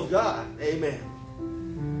person knows God. Amen.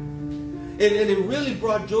 And it really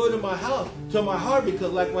brought joy to my heart,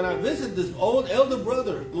 because like when I visited this old elder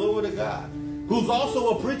brother, glory to God, who's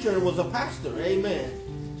also a preacher and was a pastor.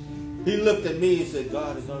 Amen. He looked at me and said,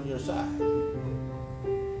 God is on your side.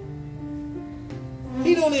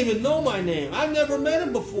 He don't even know my name. I've never met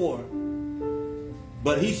him before.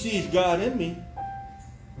 But he sees God in me.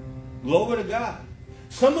 Glory to God.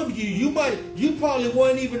 Some of you probably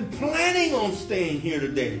weren't even planning on staying here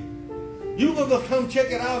today. You were going to come check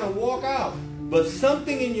it out and walk out. But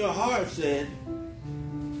something in your heart said,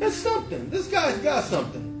 there's something. This guy's got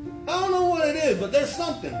something. I don't know what it is, but there's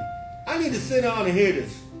something. I need to sit down and hear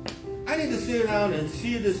this. I need to sit down and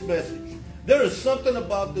hear this message. There is something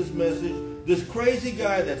about this message. This crazy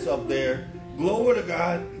guy that's up there, glory to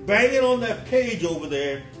God, banging on that page over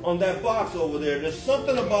there, on that box over there. There's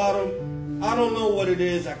something about them. I don't know what it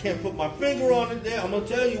is. I can't put my finger on it there. I'm going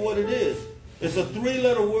to tell you what it is. It's a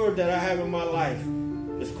 3-letter word that I have in my life.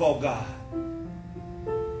 It's called God.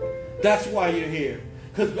 That's why you're here.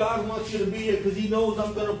 Because God wants you to be here because he knows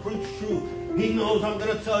I'm going to preach truth. He knows I'm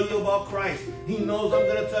going to tell you about Christ. He knows I'm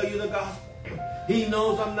going to tell you the gospel. He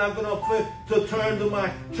knows I'm not going to turn to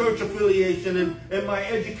my church affiliation and my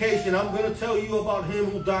education. I'm going to tell you about him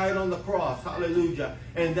who died on the cross. Hallelujah.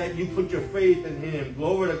 And that you put your faith in him.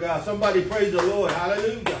 Glory to God. Somebody praise the Lord.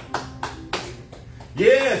 Hallelujah.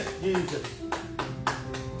 Yes, Jesus.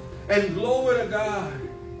 And glory to God.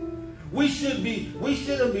 We shouldn't be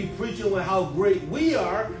preaching with how great we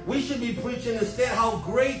are. We should be preaching instead how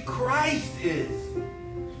great Christ is.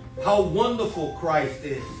 How wonderful Christ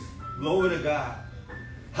is. Glory to God.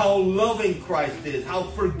 How loving Christ is. How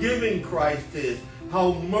forgiving Christ is.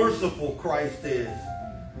 How merciful Christ is.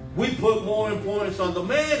 We put more importance on the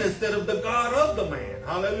man instead of the God of the man.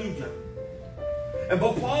 Hallelujah.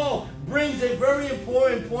 But Paul brings a very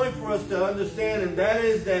important point for us to understand, and that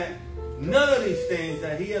is that none of these things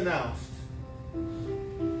that he announced,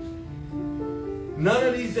 none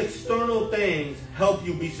of these external things help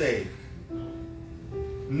you be saved.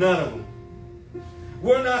 None of them.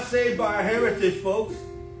 We're not saved by our heritage, folks.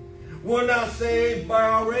 We're not saved by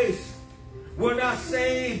our race. We're not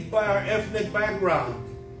saved by our ethnic background.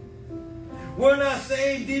 We're not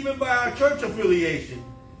saved even by our church affiliation.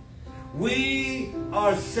 We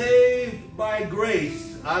are saved by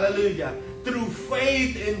grace. Hallelujah. Through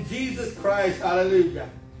faith in Jesus Christ. Hallelujah.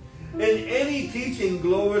 In any teaching,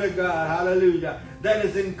 glory to God, hallelujah, that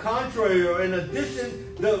is in contrary or in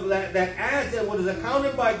addition, that adds that what is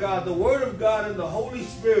accounted by God, the Word of God and the Holy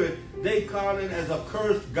Spirit, they count it as a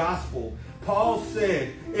cursed gospel. Paul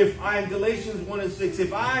said, Galatians 1:6,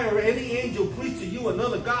 if I or any angel preach to you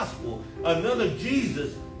another gospel, another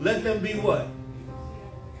Jesus, let them be what?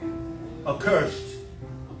 Accursed.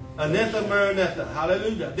 Anathema maranatha.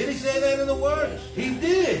 Hallelujah. Did he say that in the Word? He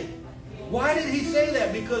did. Why did he say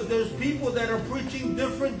that? Because there's people that are preaching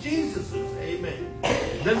different Jesuses, amen,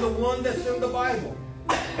 than the one that's in the Bible.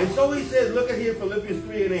 And so he says, look at here, Philippians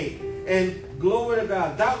 3:8. And glory to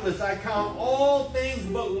God, doubtless I count all things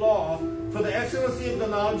but loss for the excellency of the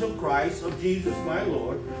knowledge of Christ, of Jesus my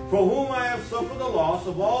Lord, for whom I have suffered the loss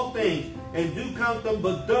of all things, and do count them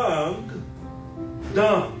but dung.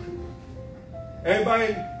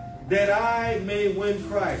 Everybody, that I may win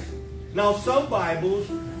Christ. Now some Bibles,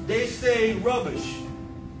 they say rubbish.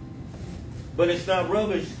 But it's not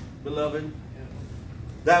rubbish, beloved.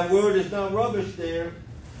 That word is not rubbish there.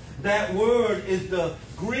 That word is the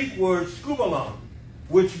Greek word skubalon,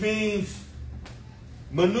 which means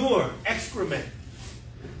manure, excrement.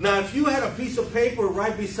 Now, if you had a piece of paper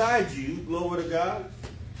right beside you, glory to God,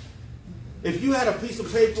 if you had a piece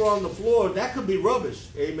of paper on the floor, that could be rubbish.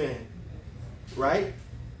 Amen. Right?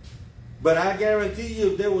 But I guarantee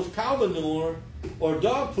you, if there was cow manure or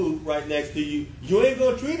dog poop right next to you, you ain't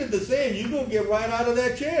going to treat it the same. You're going to get right out of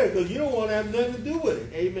that chair because you don't want to have nothing to do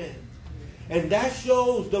with it. Amen. And that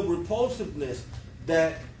shows the repulsiveness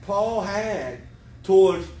that Paul had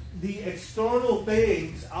towards the external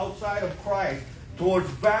things outside of Christ, towards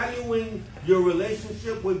valuing your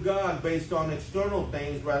relationship with God based on external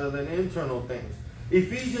things rather than internal things.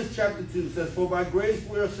 Ephesians Chapter 2 says, for by grace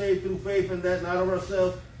we are saved through faith, and that not of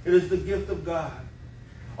ourselves, it is the gift of God.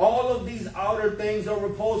 All of these outer things are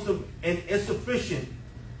repulsive and insufficient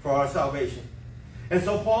for our salvation. And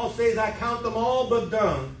so Paul says, I count them all but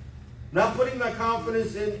dung. Not putting my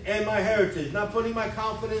confidence in my heritage. Not putting my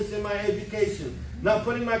confidence in my education. Not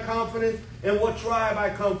putting my confidence in what tribe I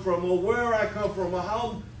come from or where I come from or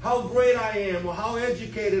how great I am or how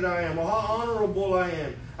educated I am or how honorable I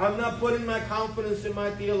am. I'm not putting my confidence in my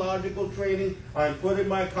theological training. I'm putting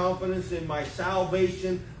my confidence in my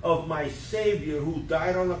salvation of my Savior who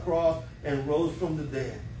died on the cross and rose from the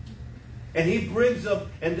dead. And he brings up,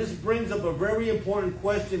 and this brings up a very important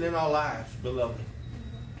question in our lives, beloved.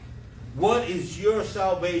 What is your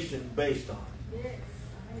salvation based on?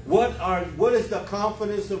 What is the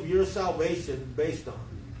confidence of your salvation based on?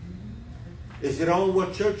 Is it on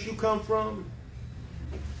what church you come from?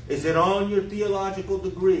 Is it on your theological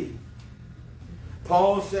degree?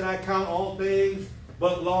 Paul said, I count all things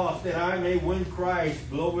but loss that I may win Christ.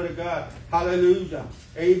 Glory to God. Hallelujah.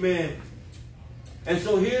 Amen. And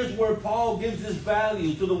so here's where Paul gives his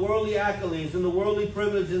value to the worldly accolades and the worldly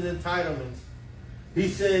privileges and entitlements. He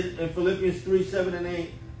said in Philippians 3:7 and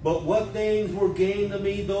 8, but what things were gained to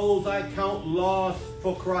me, those I count loss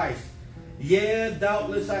for Christ. Yea,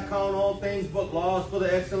 doubtless I count all things but loss for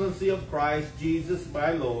the excellency of Christ, Jesus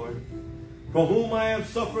my Lord, for whom I have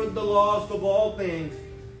suffered the loss of all things,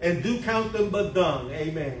 and do count them but dung,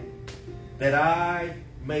 amen, that I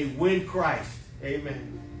may win Christ,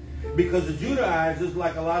 amen. Because the Judaizers,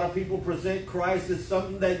 like a lot of people, present Christ as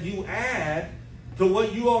something that you add to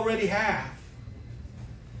what you already have.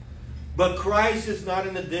 But Christ is not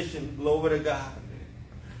an addition, glory to God.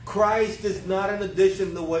 Christ is not an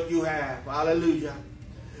addition to what you have, hallelujah.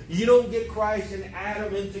 You don't get Christ and add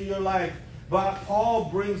him into your life. But Paul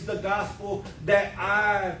brings the gospel that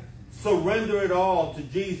I surrender it all to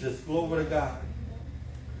Jesus. Glory to God.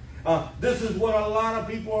 This is what a lot of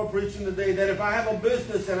people are preaching today, that if I have a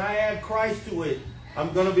business and I add Christ to it,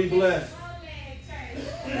 I'm going to be blessed.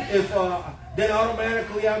 Then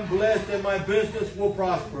automatically I'm blessed and my business will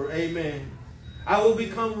prosper. Amen. I will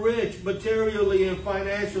become rich materially and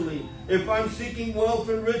financially. If I'm seeking wealth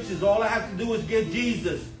and riches, all I have to do is get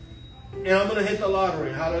Jesus, and I'm going to hit the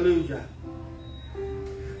lottery. Hallelujah.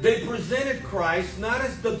 They presented Christ not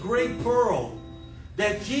as the great pearl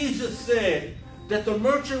that Jesus said that the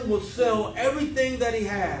merchant will sell everything that he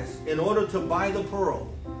has in order to buy the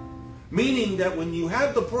pearl. Meaning that when you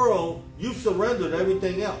have the pearl, you've surrendered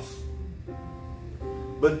everything else.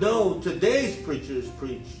 But no, today's preachers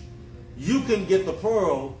preach, you can get the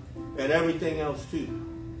pearl and everything else too.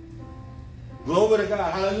 Glory to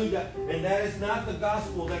God. Hallelujah. And that is not the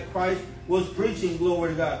gospel that Christ was preaching.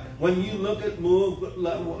 Glory to God. When you look at glory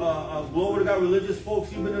to God, religious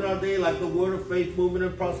folks even in our day, like the Word of Faith movement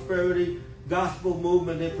and prosperity gospel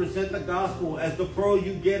movement, they present the gospel as the pearl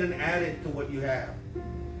you get and add it to what you have.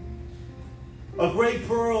 A great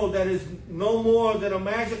pearl that is no more than a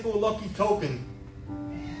magical lucky token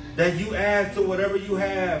that you add to whatever you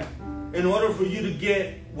have in order for you to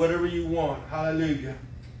get whatever you want. Hallelujah.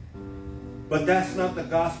 But that's not the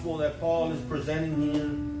gospel that Paul is presenting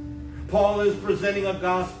here. Paul is presenting a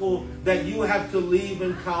gospel that you have to leave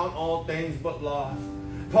and count all things but loss.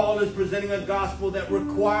 Paul is presenting a gospel that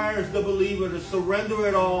requires the believer to surrender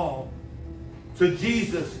it all to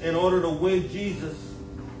Jesus in order to win Jesus.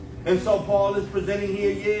 And so Paul is presenting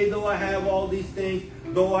here, yea, though I have all these things,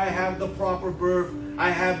 though I have the proper birth, I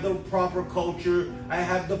have the proper culture, I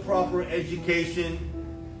have the proper education,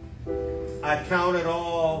 I count it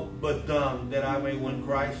all but dung that I may win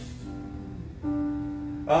Christ.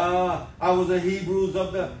 I was a Hebrews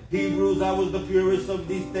of the Hebrews. I was the purest of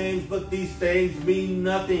these things, but these things mean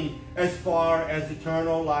nothing as far as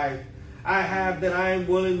eternal life. I have that I am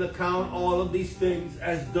willing to count all of these things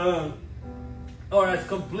as dung, or as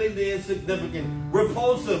completely insignificant,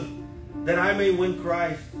 repulsive, that I may win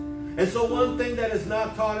Christ. And so one thing that is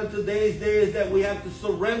not taught in today's day is that we have to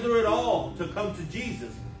surrender it all to come to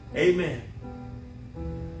Jesus. Amen.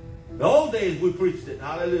 The old days we preached it.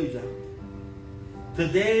 Hallelujah.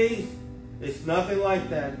 Today, it's nothing like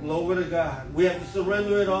that. Glory to God. We have to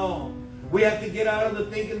surrender it all. We have to get out of the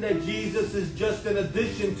thinking that Jesus is just an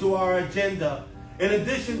addition to our agenda, in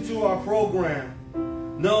addition to our program.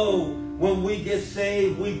 No, when we get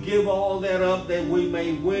saved, we give all that up that we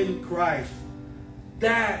may win Christ.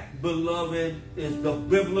 That, beloved, is the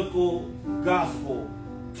biblical gospel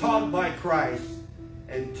taught by Christ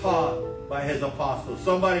and taught by his apostles.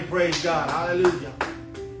 Somebody praise God. Hallelujah.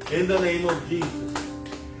 In the name of Jesus.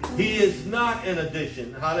 He is not an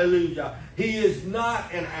addition. Hallelujah. He is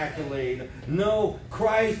not an accolade. No,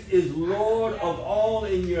 Christ is Lord of all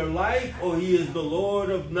in your life, or he is the Lord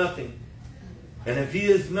of nothing. And if he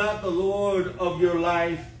is not the Lord of your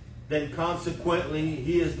life, then consequently,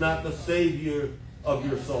 he is not the Savior of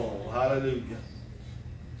your soul. Hallelujah.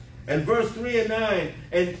 And verse 3 and 9,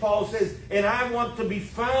 and Paul says, and I want to be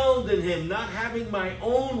found in him, not having my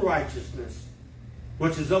own righteousness,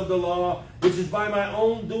 which is of the law, which is by my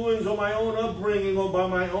own doings or my own upbringing or by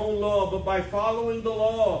my own law, but by following the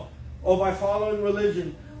law or by following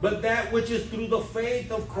religion, but that which is through the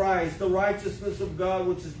faith of Christ, the righteousness of God,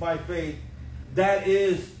 which is by faith. That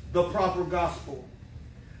is the proper gospel.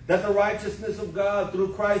 That the righteousness of God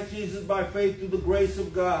through Christ Jesus by faith through the grace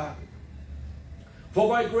of God. For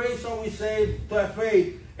by grace are we saved by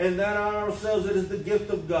faith, and that on ourselves it is the gift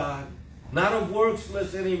of God, not of works,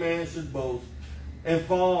 lest any man should boast and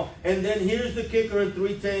fall. And then here's the kicker in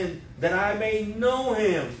 3:10, that I may know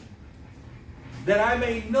him. That I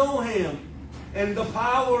may know him and the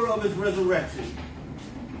power of his resurrection.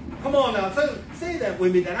 Come on now, say that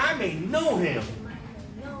with me, that I may know him.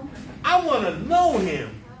 I want to know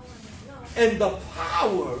him and the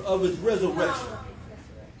power of his resurrection.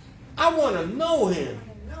 I want to know him.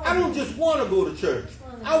 I don't just want to go to church.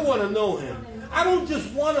 I want to know him. I don't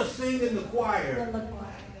just want to sing in the choir.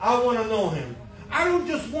 I want to know him. I don't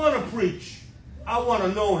just want to preach. I want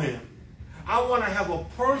to know him. I want to have a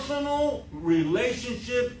personal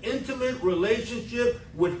relationship, intimate relationship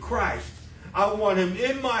with Christ. I want him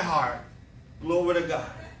in my heart. Glory to God.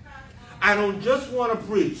 I don't just want to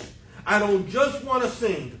preach. I don't just want to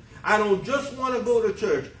sing. I don't just want to go to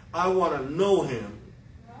church. I want to know him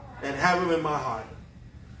and have him in my heart.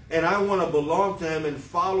 And I want to belong to him and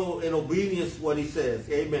follow in obedience what he says.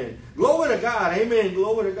 Amen. Glory to God. Amen.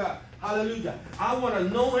 Glory to God. Hallelujah. I want to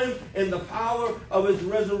know him in the power of his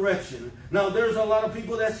resurrection. Now, there's a lot of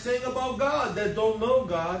people that sing about God that don't know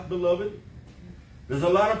God, beloved. There's a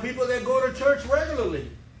lot of people that go to church regularly,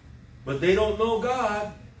 but they don't know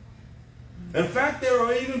God. In fact, there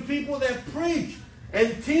are even people that preach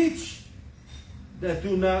and teach that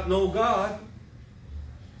do not know God.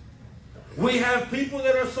 We have people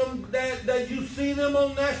that are that you see them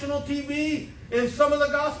on national TV in some of the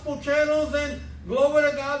gospel channels, and glory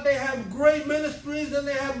to God, they have great ministries and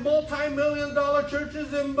they have multi-million-dollar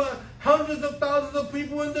churches and hundreds of thousands of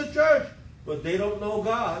people in the church. But they don't know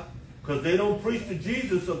God because they don't preach the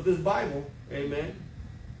Jesus of this Bible. Amen.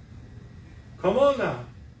 Come on now.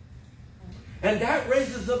 And that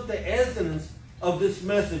raises up the essence of this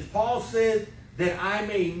message. Paul said that I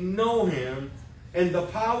may know him and the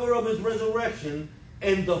power of his resurrection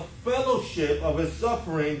and the fellowship of his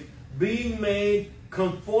sufferings, being made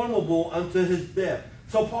conformable unto his death.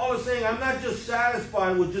 So Paul is saying, I'm not just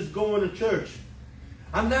satisfied with just going to church.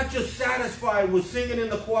 I'm not just satisfied with singing in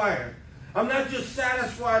the choir. I'm not just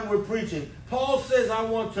satisfied with preaching. Paul says, I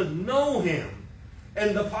want to know him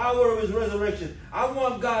and the power of his resurrection. I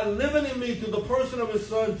want God living in me through the person of his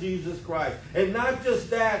son, Jesus Christ. And not just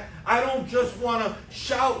that, I don't just want to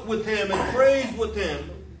shout with him and praise with him.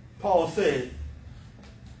 Paul said,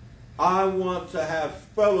 I want to have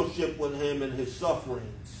fellowship with him in his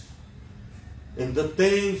sufferings. And the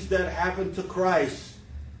things that happen to Christ,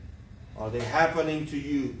 are they happening to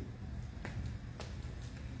you?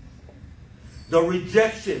 The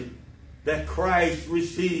rejection that Christ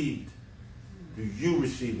received, do you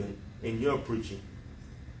receive it in your preaching?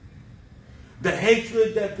 The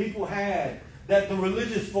hatred that people had, that the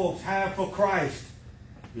religious folks have for Christ,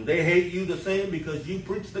 do they hate you the same because you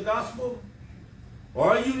preach the gospel?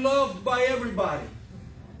 Or are you loved by everybody,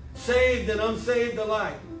 saved and unsaved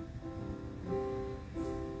alike?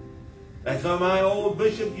 As my old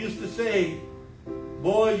bishop used to say,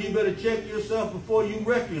 boy, you better check yourself before you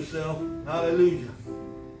wreck yourself. Hallelujah.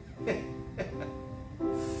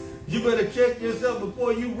 You better check yourself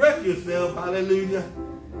before you wreck yourself. Hallelujah.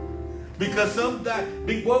 Because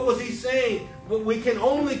sometimes, what was he saying? We can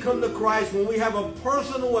only come to Christ when we have a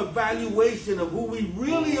personal evaluation of who we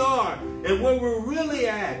really are and where we're really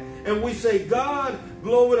at. And we say, God,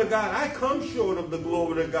 glory to God, I come short of the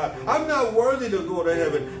glory to God. I'm not worthy to go to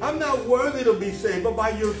heaven. I'm not worthy to be saved. But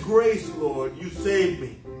by your grace, Lord, you saved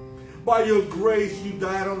me. By your grace, you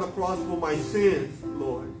died on the cross for my sins,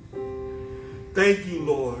 Lord. Thank you,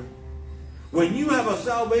 Lord. When you have a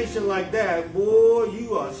salvation like that, boy,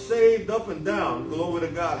 you are saved up and down. Glory to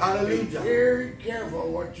God. Hallelujah. Be very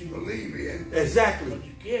careful what you believe in. Exactly. But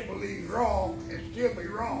you can't believe wrong and still be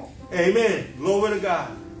wrong. Amen. Glory to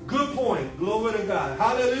God. Good point. Glory to God.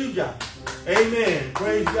 Hallelujah. Amen.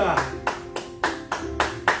 Praise God.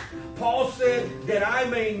 Paul said that I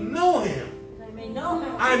may know him. I may know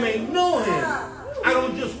him. I may know him. I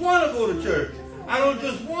don't just want to go to church. I don't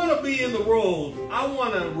just want to be in the rolls. I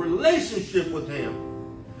want a relationship with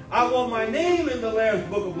him. I want my name in the Lamb's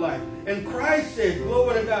Book of Life. And Christ said,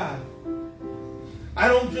 glory to God. I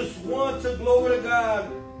don't just want to, glory to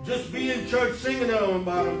God, just be in church singing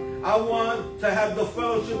about him. I want to have the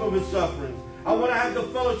fellowship of his sufferings. I want to have the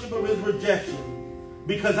fellowship of his rejection.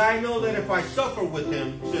 Because I know that if I suffer with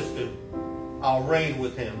him, sister, I'll reign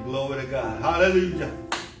with him. Glory to God. Hallelujah.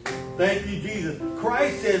 Thank you, Jesus.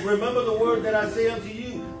 Christ said, remember the word that I say unto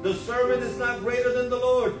you, the servant is not greater than the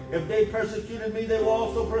Lord. If they persecuted me, they will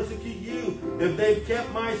also persecute you. If they've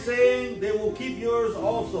kept my saying, they will keep yours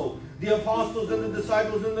also. The apostles and the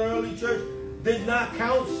disciples in the early church did not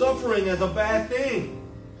count suffering as a bad thing.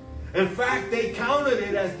 In fact, they counted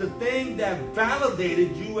it as the thing that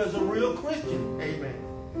validated you as a real Christian. Amen.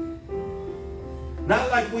 Not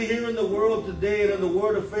like we hear in the world today and in the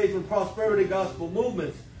word of faith and prosperity gospel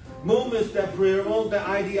movements. Movements that promote the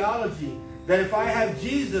ideology that if I have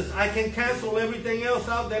Jesus, I can cancel everything else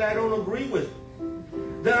out that I don't agree with.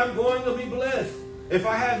 That I'm going to be blessed. If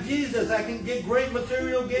I have Jesus, I can get great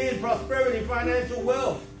material gain, prosperity, financial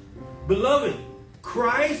wealth. Beloved,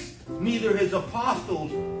 Christ, neither his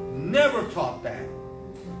apostles, never taught that.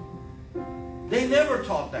 They never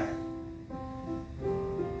taught that.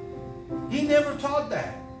 He never taught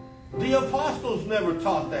that. The apostles never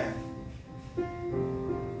taught that.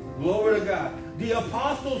 Glory to God. The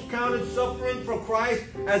apostles counted suffering for Christ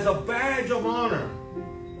as a badge of honor.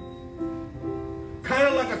 Kind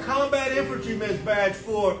of like a combat infantryman's badge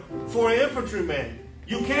for an infantryman.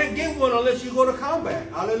 You can't get one unless you go to combat.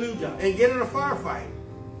 Hallelujah. And get in a firefight.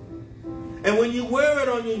 And when you wear it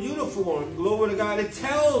on your uniform, glory to God, it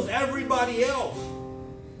tells everybody else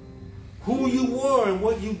who you were and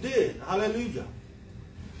what you did. Hallelujah.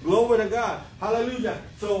 Glory to God. Hallelujah.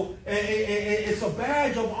 So it's a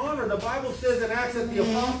badge of honor. The Bible says in Acts that the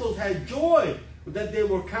apostles had joy that they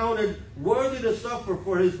were counted worthy to suffer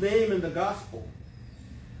for his name in the gospel.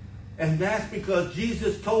 And that's because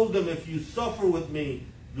Jesus told them, if you suffer with me,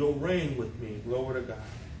 you'll reign with me. Glory to God.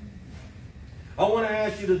 I want to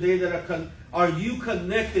ask you today that are you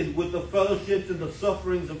connected with the fellowships and the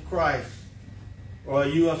sufferings of Christ? Or are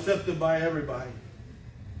you accepted by everybody?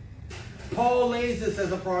 Paul lays this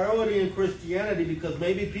as a priority in Christianity because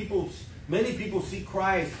many people see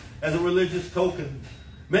Christ as a religious token.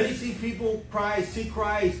 Many see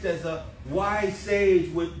Christ as a wise sage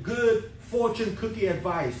with good fortune cookie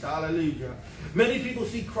advice. Hallelujah. Many people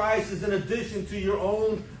see Christ as an addition to your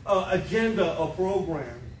own agenda or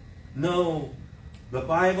program. No. The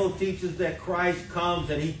Bible teaches that Christ comes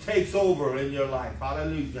and he takes over in your life.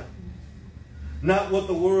 Hallelujah. Not what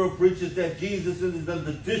the world preaches, that Jesus is an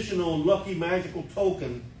additional lucky magical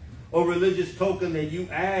token or religious token that you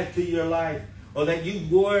add to your life or that you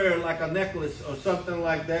wear like a necklace or something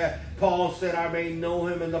like that. Paul said, I may know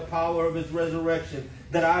him in the power of his resurrection,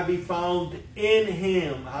 that I be found in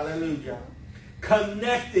him. Hallelujah.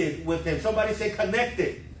 Connected with him. Somebody say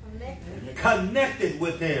connected. Connected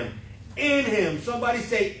with him. In him. Somebody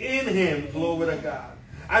say in him. Glory to God.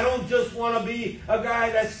 I don't just want to be a guy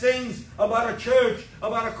that sings about a church,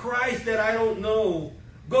 about a Christ that I don't know.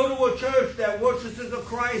 Go to a church that worships a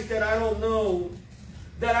Christ that I don't know,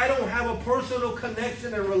 that I don't have a personal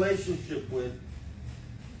connection and relationship with.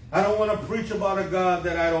 I don't want to preach about a God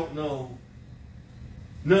that I don't know.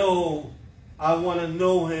 No, I want to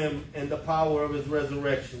know him in the power of his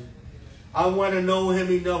resurrection. I want to know him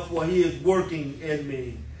enough where he is working in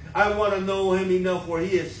me. I want to know him enough where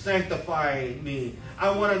he is sanctifying me. I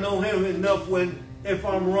want to know him enough when, if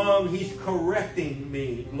I'm wrong, he's correcting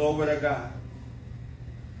me. Glory to God.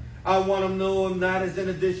 I want to know him not as an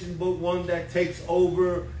addition, but one that takes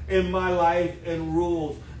over in my life and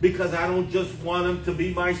rules. Because I don't just want him to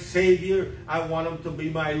be my Savior. I want him to be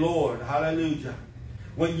my Lord. Hallelujah.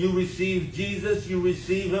 When you receive Jesus, you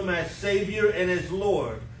receive him as Savior and as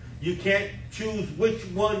Lord. You can't choose which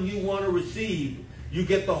one you want to receive. You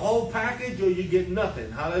get the whole package or you get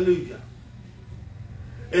nothing. Hallelujah.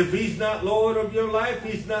 If he's not Lord of your life,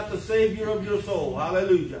 he's not the Savior of your soul.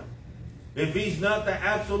 Hallelujah. If he's not the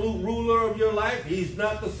absolute ruler of your life, he's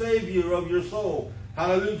not the Savior of your soul.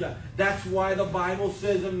 Hallelujah. That's why the Bible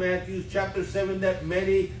says in Matthew Chapter 7 that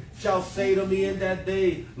many shall say to me in that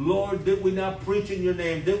day, Lord, did we not preach in your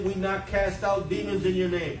name? Did we not cast out demons in your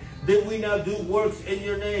name? Did we not do works in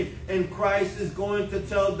your name? And Christ is going to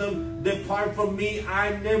tell them, depart from me,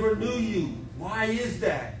 I never knew you. Why is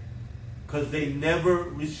that? Because they never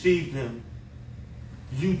received him.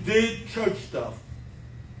 You did church stuff,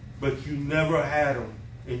 but you never had him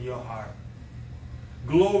in your heart.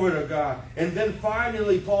 Glory to God. And then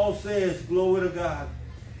finally, Paul says, glory to God,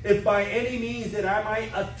 if by any means that I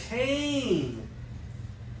might attain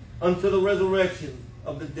unto the resurrection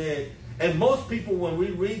of the dead. And most people, when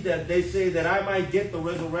we read that, they say that I might get the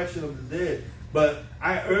resurrection of the dead. But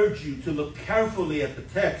I urge you to look carefully at the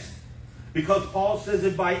text. Because Paul says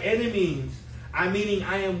it by any means. Meaning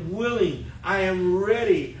I am willing, I am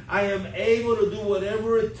ready, I am able to do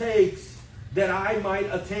whatever it takes that I might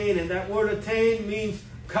attain. And that word attain means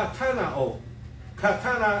katanao.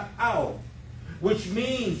 Katanao. Which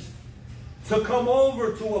means to come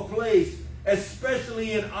over to a place,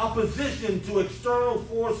 especially in opposition to external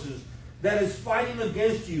forces that is fighting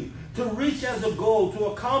against you, to reach as a goal, to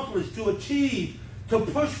accomplish, to achieve, to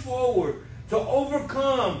push forward, to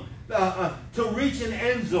overcome, to reach an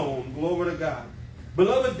end zone. Glory to God.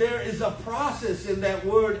 Beloved, there is a process in that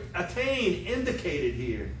word attain indicated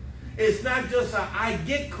here. It's not just a, I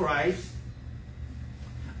get Christ,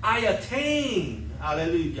 I attain.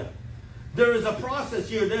 Hallelujah. There is a process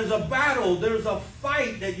here. There's a battle. There's a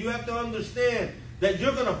fight that you have to understand that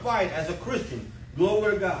you're going to fight as a Christian.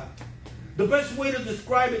 Glory to God. The best way to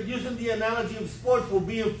describe it using the analogy of sports will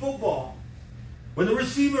be in football. When the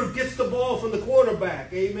receiver gets the ball from the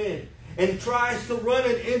quarterback, amen, and tries to run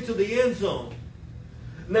it into the end zone.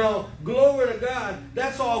 Now, glory to God,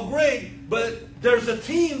 that's all great, but there's a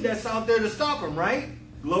team that's out there to stop him, right?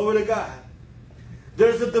 Glory to God.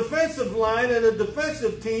 There's a defensive line and a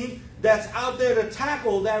defensive team that's out there to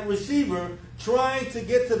tackle that receiver trying to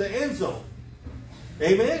get to the end zone.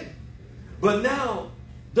 Amen? But now,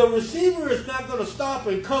 the receiver is not going to stop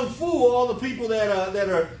and kung fu all the people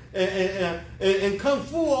and kung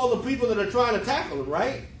fu all the people that are trying to tackle him,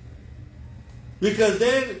 right? Because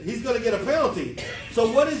then he's going to get a penalty.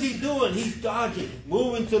 So what is he doing? He's dodging,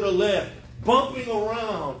 moving to the left, bumping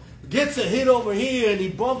around, gets a hit over here, and he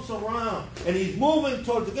bumps around, and he's moving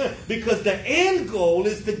towards the gun. Because the end goal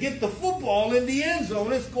is to get the football in the end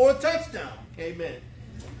zone and score a touchdown. Amen.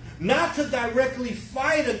 Not to directly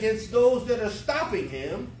fight against those that are stopping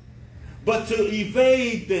him, but to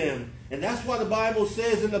evade them. And that's why the Bible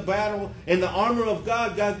says in the battle, in the armor of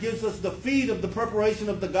God, God gives us the feet of the preparation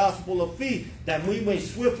of the gospel of feet, that we may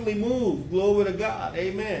swiftly move. Glory to God.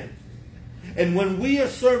 Amen. And when we are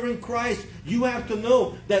serving Christ, you have to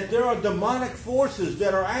know that there are demonic forces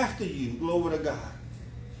that are after you. Glory to God.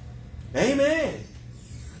 Amen.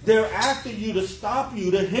 They're after you to stop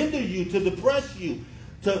you, to hinder you, to depress you,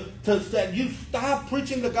 to that you stop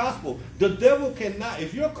preaching the gospel. The devil cannot,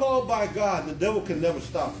 if you're called by God, the devil can never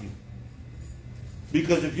stop you.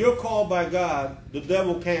 Because if you're called by God, the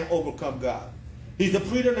devil can't overcome God. He's a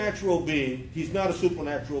preternatural being. He's not a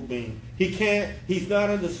supernatural being. He's not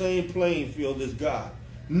in the same playing field as God.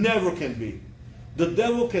 Never can be. The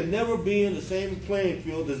devil can never be in the same playing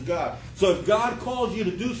field as God. So if God calls you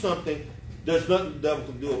to do something, there's nothing the devil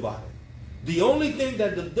can do about it. The only thing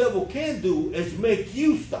that the devil can do is make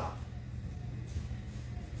you stop.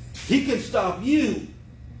 He can stop you,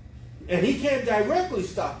 and he can't directly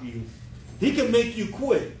stop you. He can make you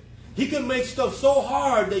quit. He can make stuff so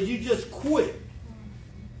hard that you just quit.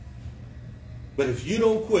 But if you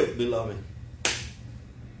don't quit, beloved,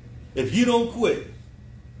 if you don't quit,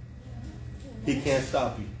 he can't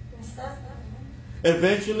stop you.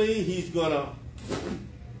 Eventually, he's going to,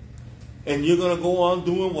 and you're going to go on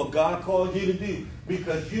doing what God called you to do.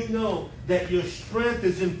 Because you know that your strength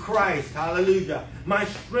is in Christ. Hallelujah. My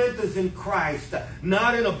strength is in Christ.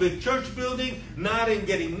 Not in a big church building. Not in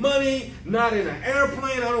getting money. Not in an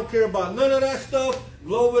airplane. I don't care about none of that stuff.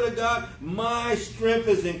 Glory to God. My strength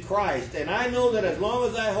is in Christ. And I know that as long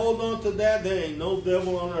as I hold on to that, there ain't no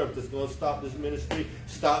devil on earth that's going to stop this ministry,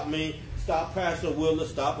 stop me, stop Pastor Willer,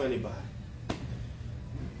 stop anybody.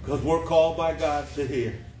 Because we're called by God to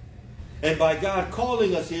hear. And by God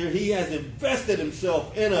calling us here, he has invested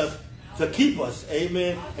himself in us to keep us,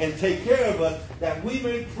 amen, and take care of us, that we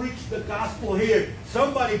may preach the gospel here.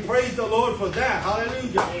 Somebody praise the Lord for that.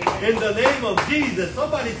 Hallelujah. Amen. In the name of Jesus.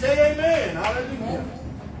 Somebody say amen. Hallelujah.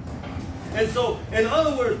 And so, in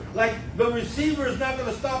other words, like the receiver is not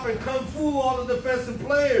going to stop and kung fu all the defensive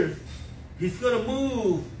players. He's going to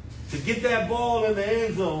move to get that ball in the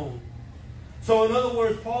end zone. So in other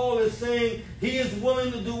words, Paul is saying he is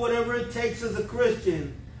willing to do whatever it takes as a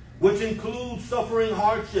Christian, which includes suffering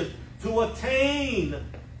hardship, to attain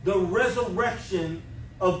the resurrection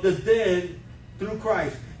of the dead through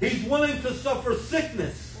Christ. He's willing to suffer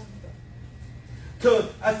sickness to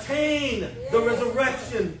attain the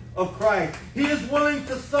resurrection of Christ. He is willing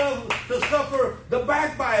to suffer the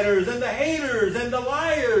backbiters and the haters and the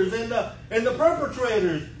liars and the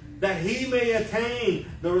perpetrators, that he may attain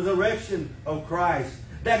the resurrection of Christ,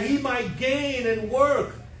 that he might gain and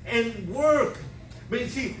work. But you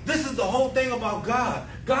see, this is the whole thing about God.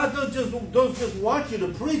 God don't just want you to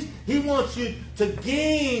preach. He wants you to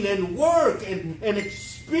gain and work and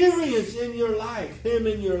experience in your life, him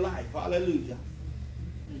in your life. Hallelujah.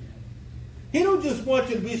 He don't just want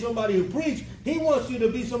you to be somebody who preaches. He wants you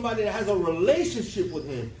to be somebody that has a relationship with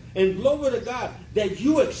him. And glory to God, that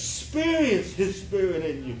you experience his spirit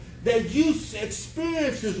in you, that you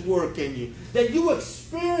experience his work in you, that you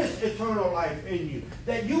experience eternal life in you,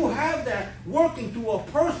 that you have that working through a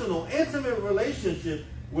personal, intimate relationship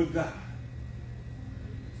with God.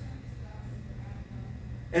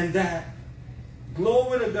 And that,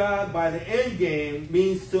 glory to God, by the end game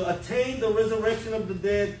means to attain the resurrection of the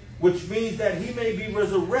dead, which means that he may be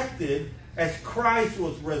resurrected as Christ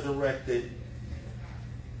was resurrected,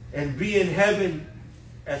 and be in heaven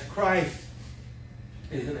as Christ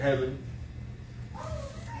is in heaven,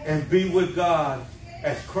 and be with God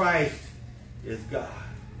as Christ is God.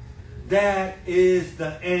 That is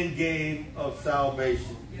the end game of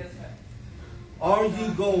salvation. Are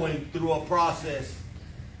you going through a process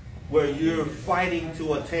where you're fighting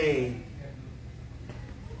to attain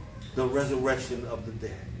the resurrection of the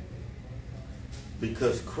dead?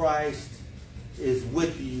 Because Christ is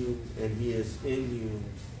with you and he is in you.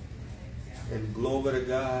 And glory to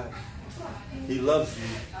God, he loves you.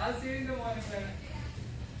 I'll see you in the morning, sir.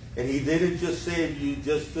 And he didn't just save you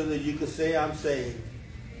just so that you could say, I'm saved.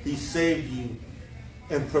 He saved you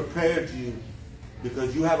and prepared you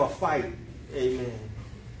because you have a fight. Amen.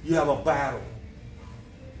 You have a battle.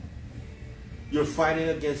 You're fighting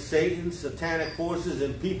against Satan, satanic forces,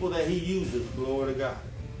 and people that he uses, glory to God,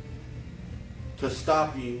 to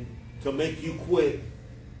stop you, to make you quit,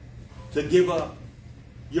 to give up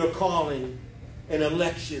your calling and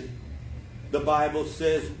election. The Bible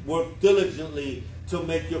says, work diligently to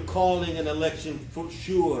make your calling and election for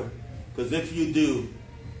sure. Because if you do,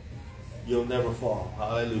 you'll never fall.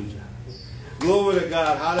 Hallelujah. Glory to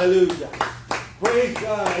God. Hallelujah. Praise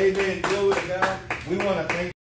God. Amen. Glory to God. We want to thank